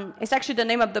 It's actually the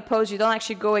name of the pose. You don't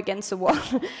actually go against the wall.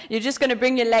 You're just going to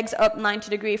bring your legs up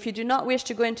 90 degree. If you do not wish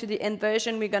to go into the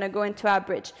inversion, we're going to go into our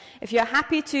bridge. If you're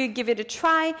happy to give it a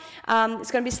try,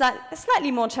 it's going to be slightly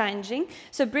more challenging.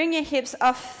 So bring your hips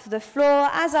off the floor.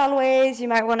 As always, you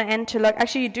might want to interlock.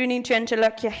 Actually, you do need to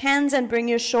interlock your hands and bring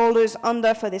your shoulders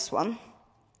under for this one.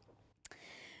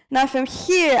 Now from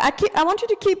here, I want you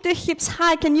to keep the hips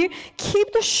high. Can you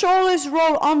keep the shoulders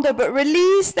roll under, but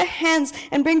release the hands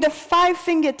and bring the 5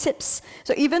 fingertips,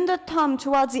 so even the thumb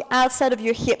towards the outside of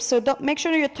your hips. So make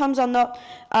sure your thumbs are not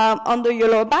under your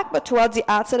lower back, but towards the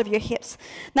outside of your hips.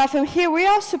 Now from here, we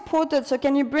are supported. So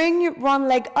can you bring your one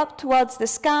leg up towards the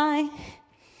sky?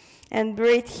 And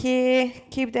breathe here.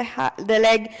 Keep the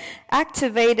leg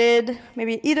activated.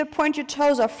 Maybe either point your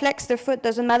toes or flex the foot.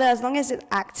 Doesn't matter as long as it's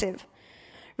active.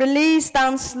 Release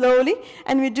down slowly,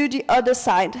 and we do the other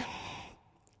side.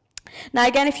 Now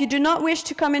again, if you do not wish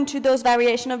to come into those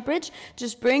variation of bridge,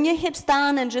 just bring your hips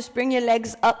down and just bring your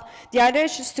legs up. The idea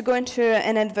is just to go into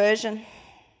an inversion.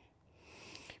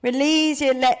 Release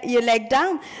your leg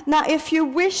down. Now, if you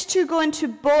wish to go into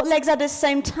both legs at the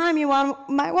same time, you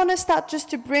might want to start just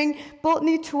to bring both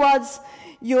knees towards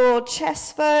your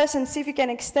chest first and see if you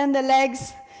can extend the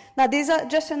legs. Now, these are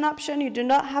just an option. You do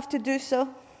not have to do so.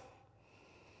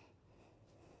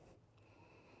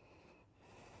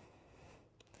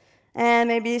 And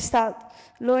maybe start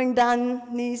lowering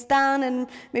down, knees down, and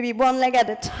maybe one leg at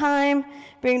a time.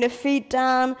 Bring the feet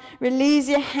down. Release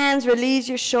your hands, release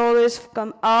your shoulders.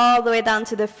 Come all the way down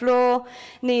to the floor.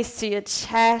 Knees to your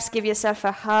chest. Give yourself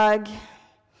a hug.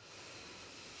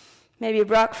 Maybe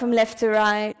rock from left to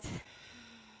right.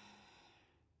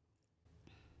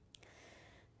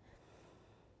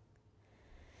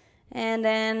 And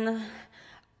then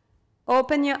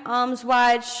open your arms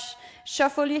wide.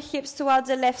 Shuffle your hips towards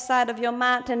the left side of your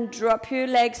mat and drop your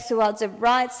legs towards the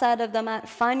right side of the mat.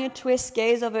 Find your twist,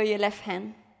 gaze over your left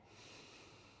hand.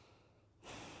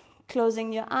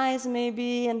 Closing your eyes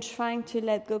maybe and trying to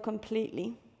let go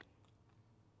completely.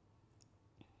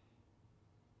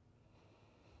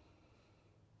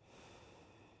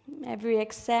 Every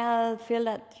exhale, feel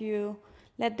that you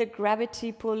let the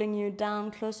gravity pulling you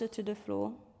down closer to the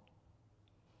floor.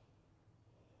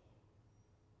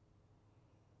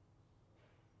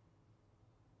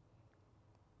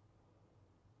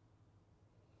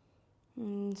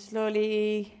 And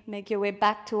slowly make your way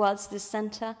back towards the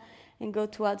center and go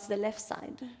towards the left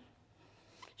side.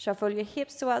 Shuffle your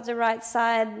hips towards the right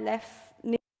side, left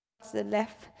knee towards the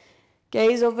left.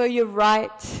 Gaze over your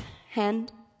right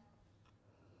hand.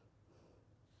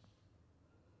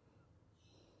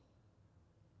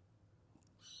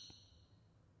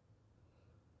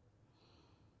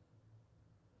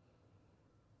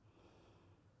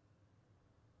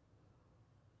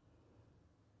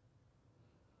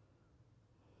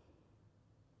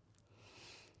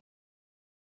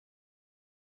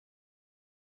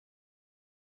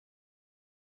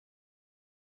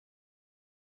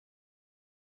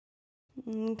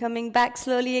 And coming back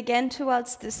slowly again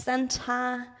towards the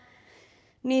center.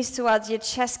 Knees towards your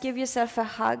chest. Give yourself a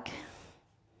hug.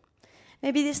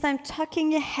 Maybe this time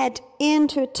tucking your head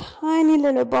into a tiny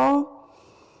little ball.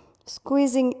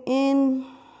 Squeezing in.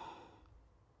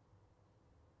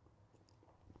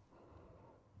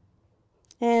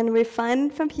 And we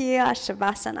find from here our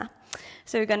Shavasana.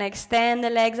 So we're going to extend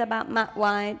the legs about mat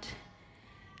wide.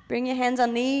 Bring your hands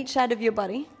on each side of your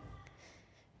body.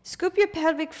 Scoop your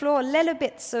pelvic floor a little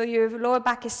bit so your lower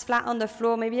back is flat on the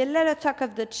floor. Maybe a little tuck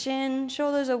of the chin,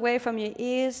 shoulders away from your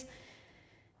ears,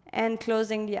 and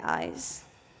closing the eyes.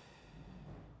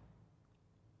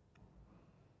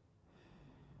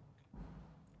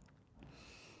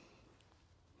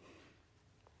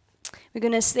 We're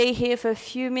going to stay here for a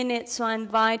few minutes, so I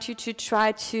invite you to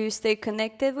try to stay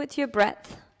connected with your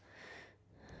breath.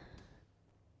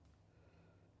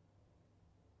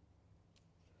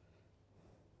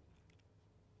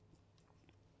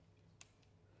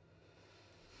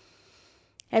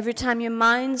 Every time your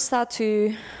mind starts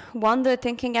to wander,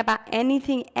 thinking about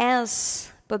anything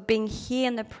else but being here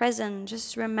in the present,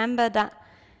 just remember that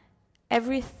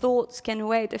every thought can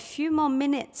wait a few more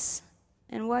minutes.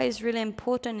 And what is really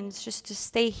important is just to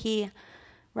stay here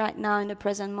right now in the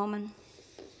present moment.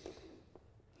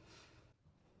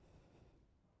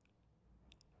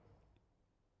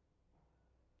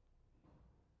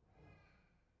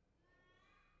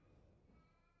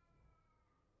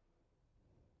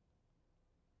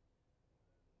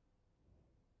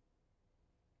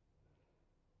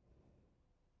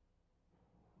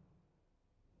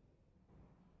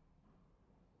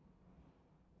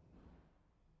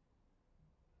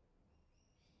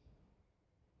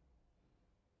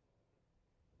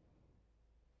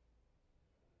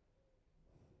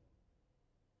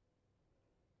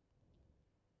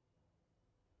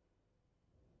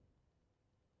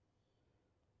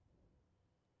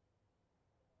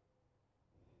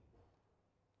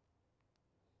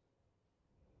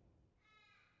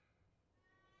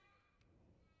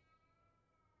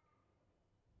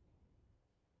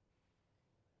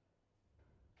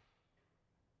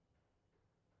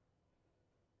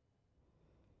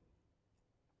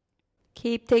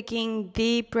 Keep taking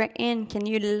deep breath in. Can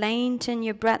you lengthen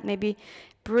your breath? Maybe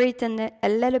breathe in a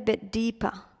little bit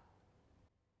deeper.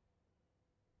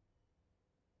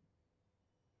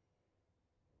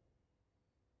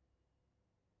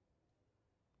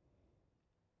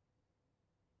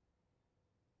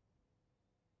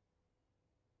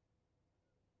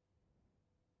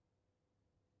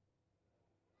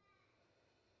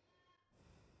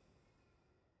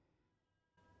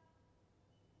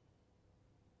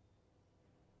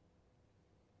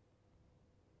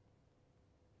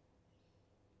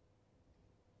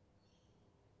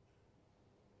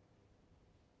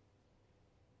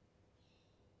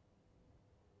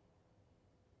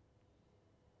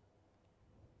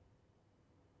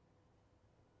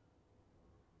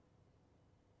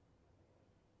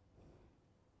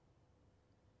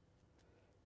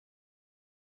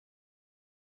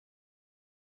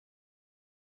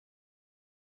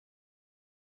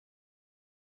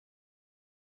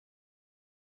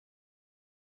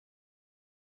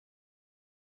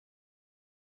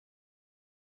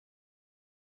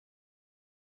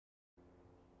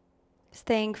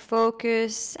 Staying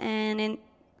focused and in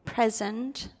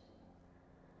present.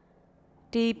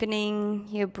 Deepening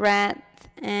your breath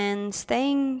and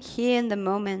staying here in the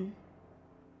moment.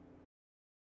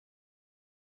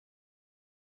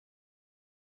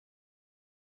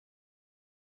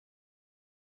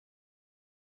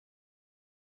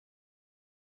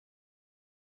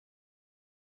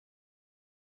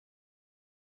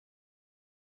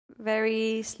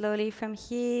 Very slowly from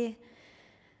here,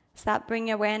 start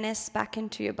bringing awareness back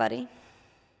into your body.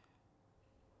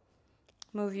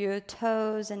 Move your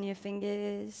toes and your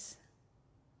fingers.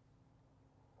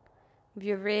 Move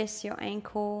your wrist, your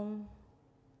ankle.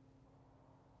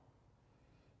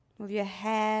 Move your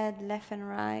head left and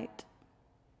right.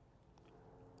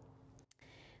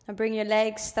 Now bring your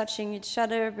legs touching each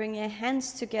other. Bring your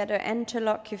hands together.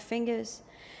 Interlock your fingers.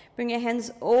 Bring your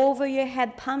hands over your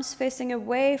head, palms facing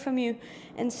away from you,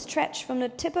 and stretch from the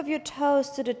tip of your toes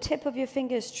to the tip of your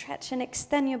fingers. Stretch and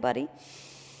extend your body.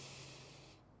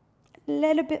 A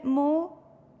little bit more.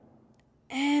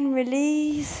 And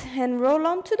release and roll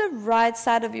onto the right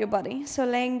side of your body. So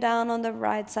laying down on the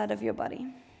right side of your body.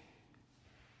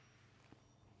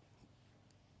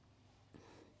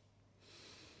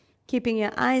 Keeping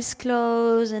your eyes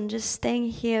closed and just staying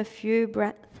here a few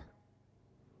breaths.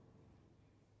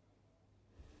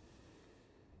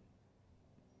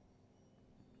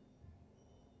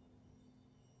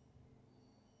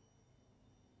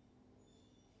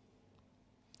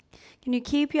 Can you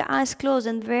keep your eyes closed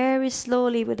and very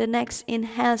slowly with the next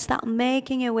inhale, start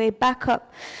making your way back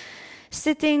up.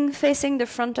 Sitting, facing the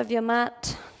front of your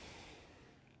mat.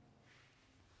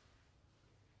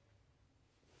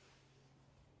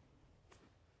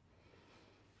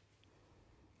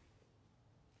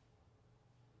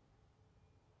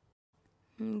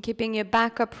 And keeping your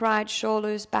back upright,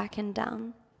 shoulders back and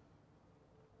down.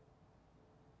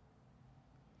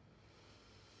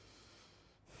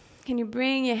 Can you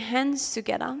bring your hands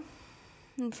together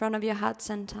in front of your heart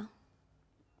center?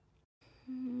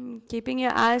 Keeping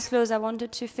your eyes closed, I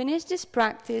wanted to finish this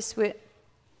practice with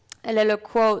a little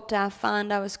quote that I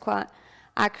found that was quite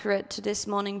accurate to this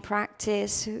morning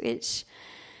practice, which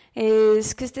is,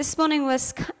 because this morning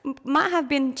might have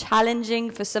been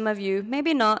challenging for some of you,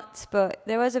 maybe not, but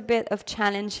there was a bit of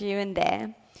challenge here and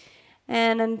there.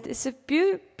 And it's a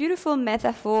beautiful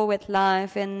metaphor with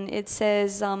life, and it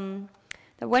says,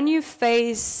 that when you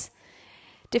face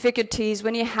difficulties,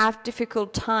 when you have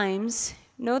difficult times,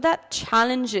 know that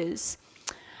challenges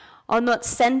are not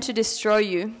sent to destroy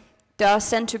you. They are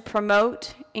sent to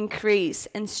promote, increase,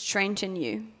 and strengthen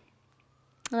you.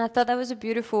 And I thought that was a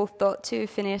beautiful thought to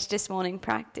finish this morning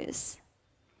practice.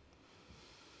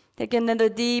 Take another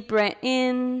deep breath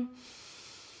in.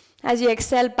 As you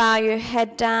exhale, bow your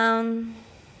head down.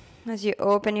 As you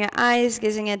open your eyes,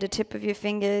 gazing at the tip of your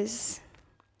fingers.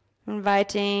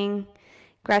 Inviting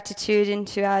gratitude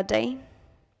into our day.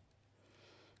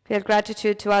 Feel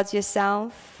gratitude towards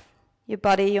yourself, your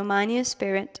body, your mind, your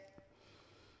spirit.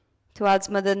 Towards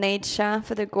Mother Nature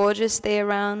for the gorgeous day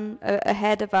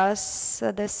ahead of us,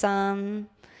 the sun,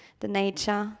 the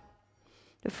nature,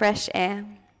 the fresh air.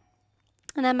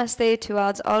 And namaste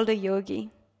towards all the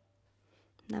yogi.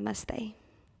 Namaste.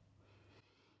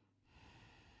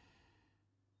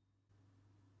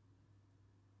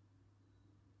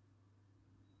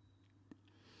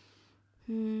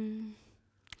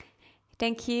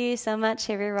 Thank you so much,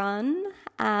 everyone.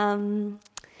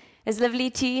 It's lovely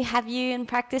to have you and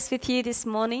practice with you this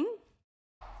morning.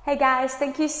 Hey guys,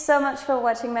 thank you so much for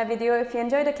watching my video. If you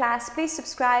enjoyed the class, please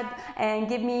subscribe and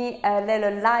give me a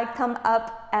little like, thumb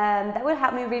up, and that will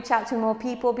help me reach out to more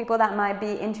people that might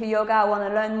be into yoga, want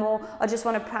to learn more, or just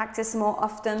want to practice more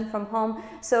often from home.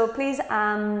 So please,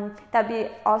 that'd be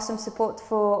awesome support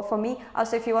for me.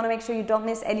 Also, if you want to make sure you don't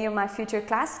miss any of my future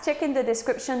class, check in the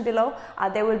description below.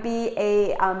 There will be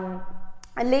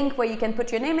a link where you can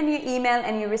put your name and your email,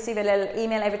 and you receive a little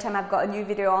email every time I've got a new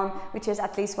video on, which is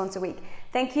at least once a week.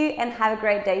 Thank you and have a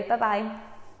great day. Bye bye.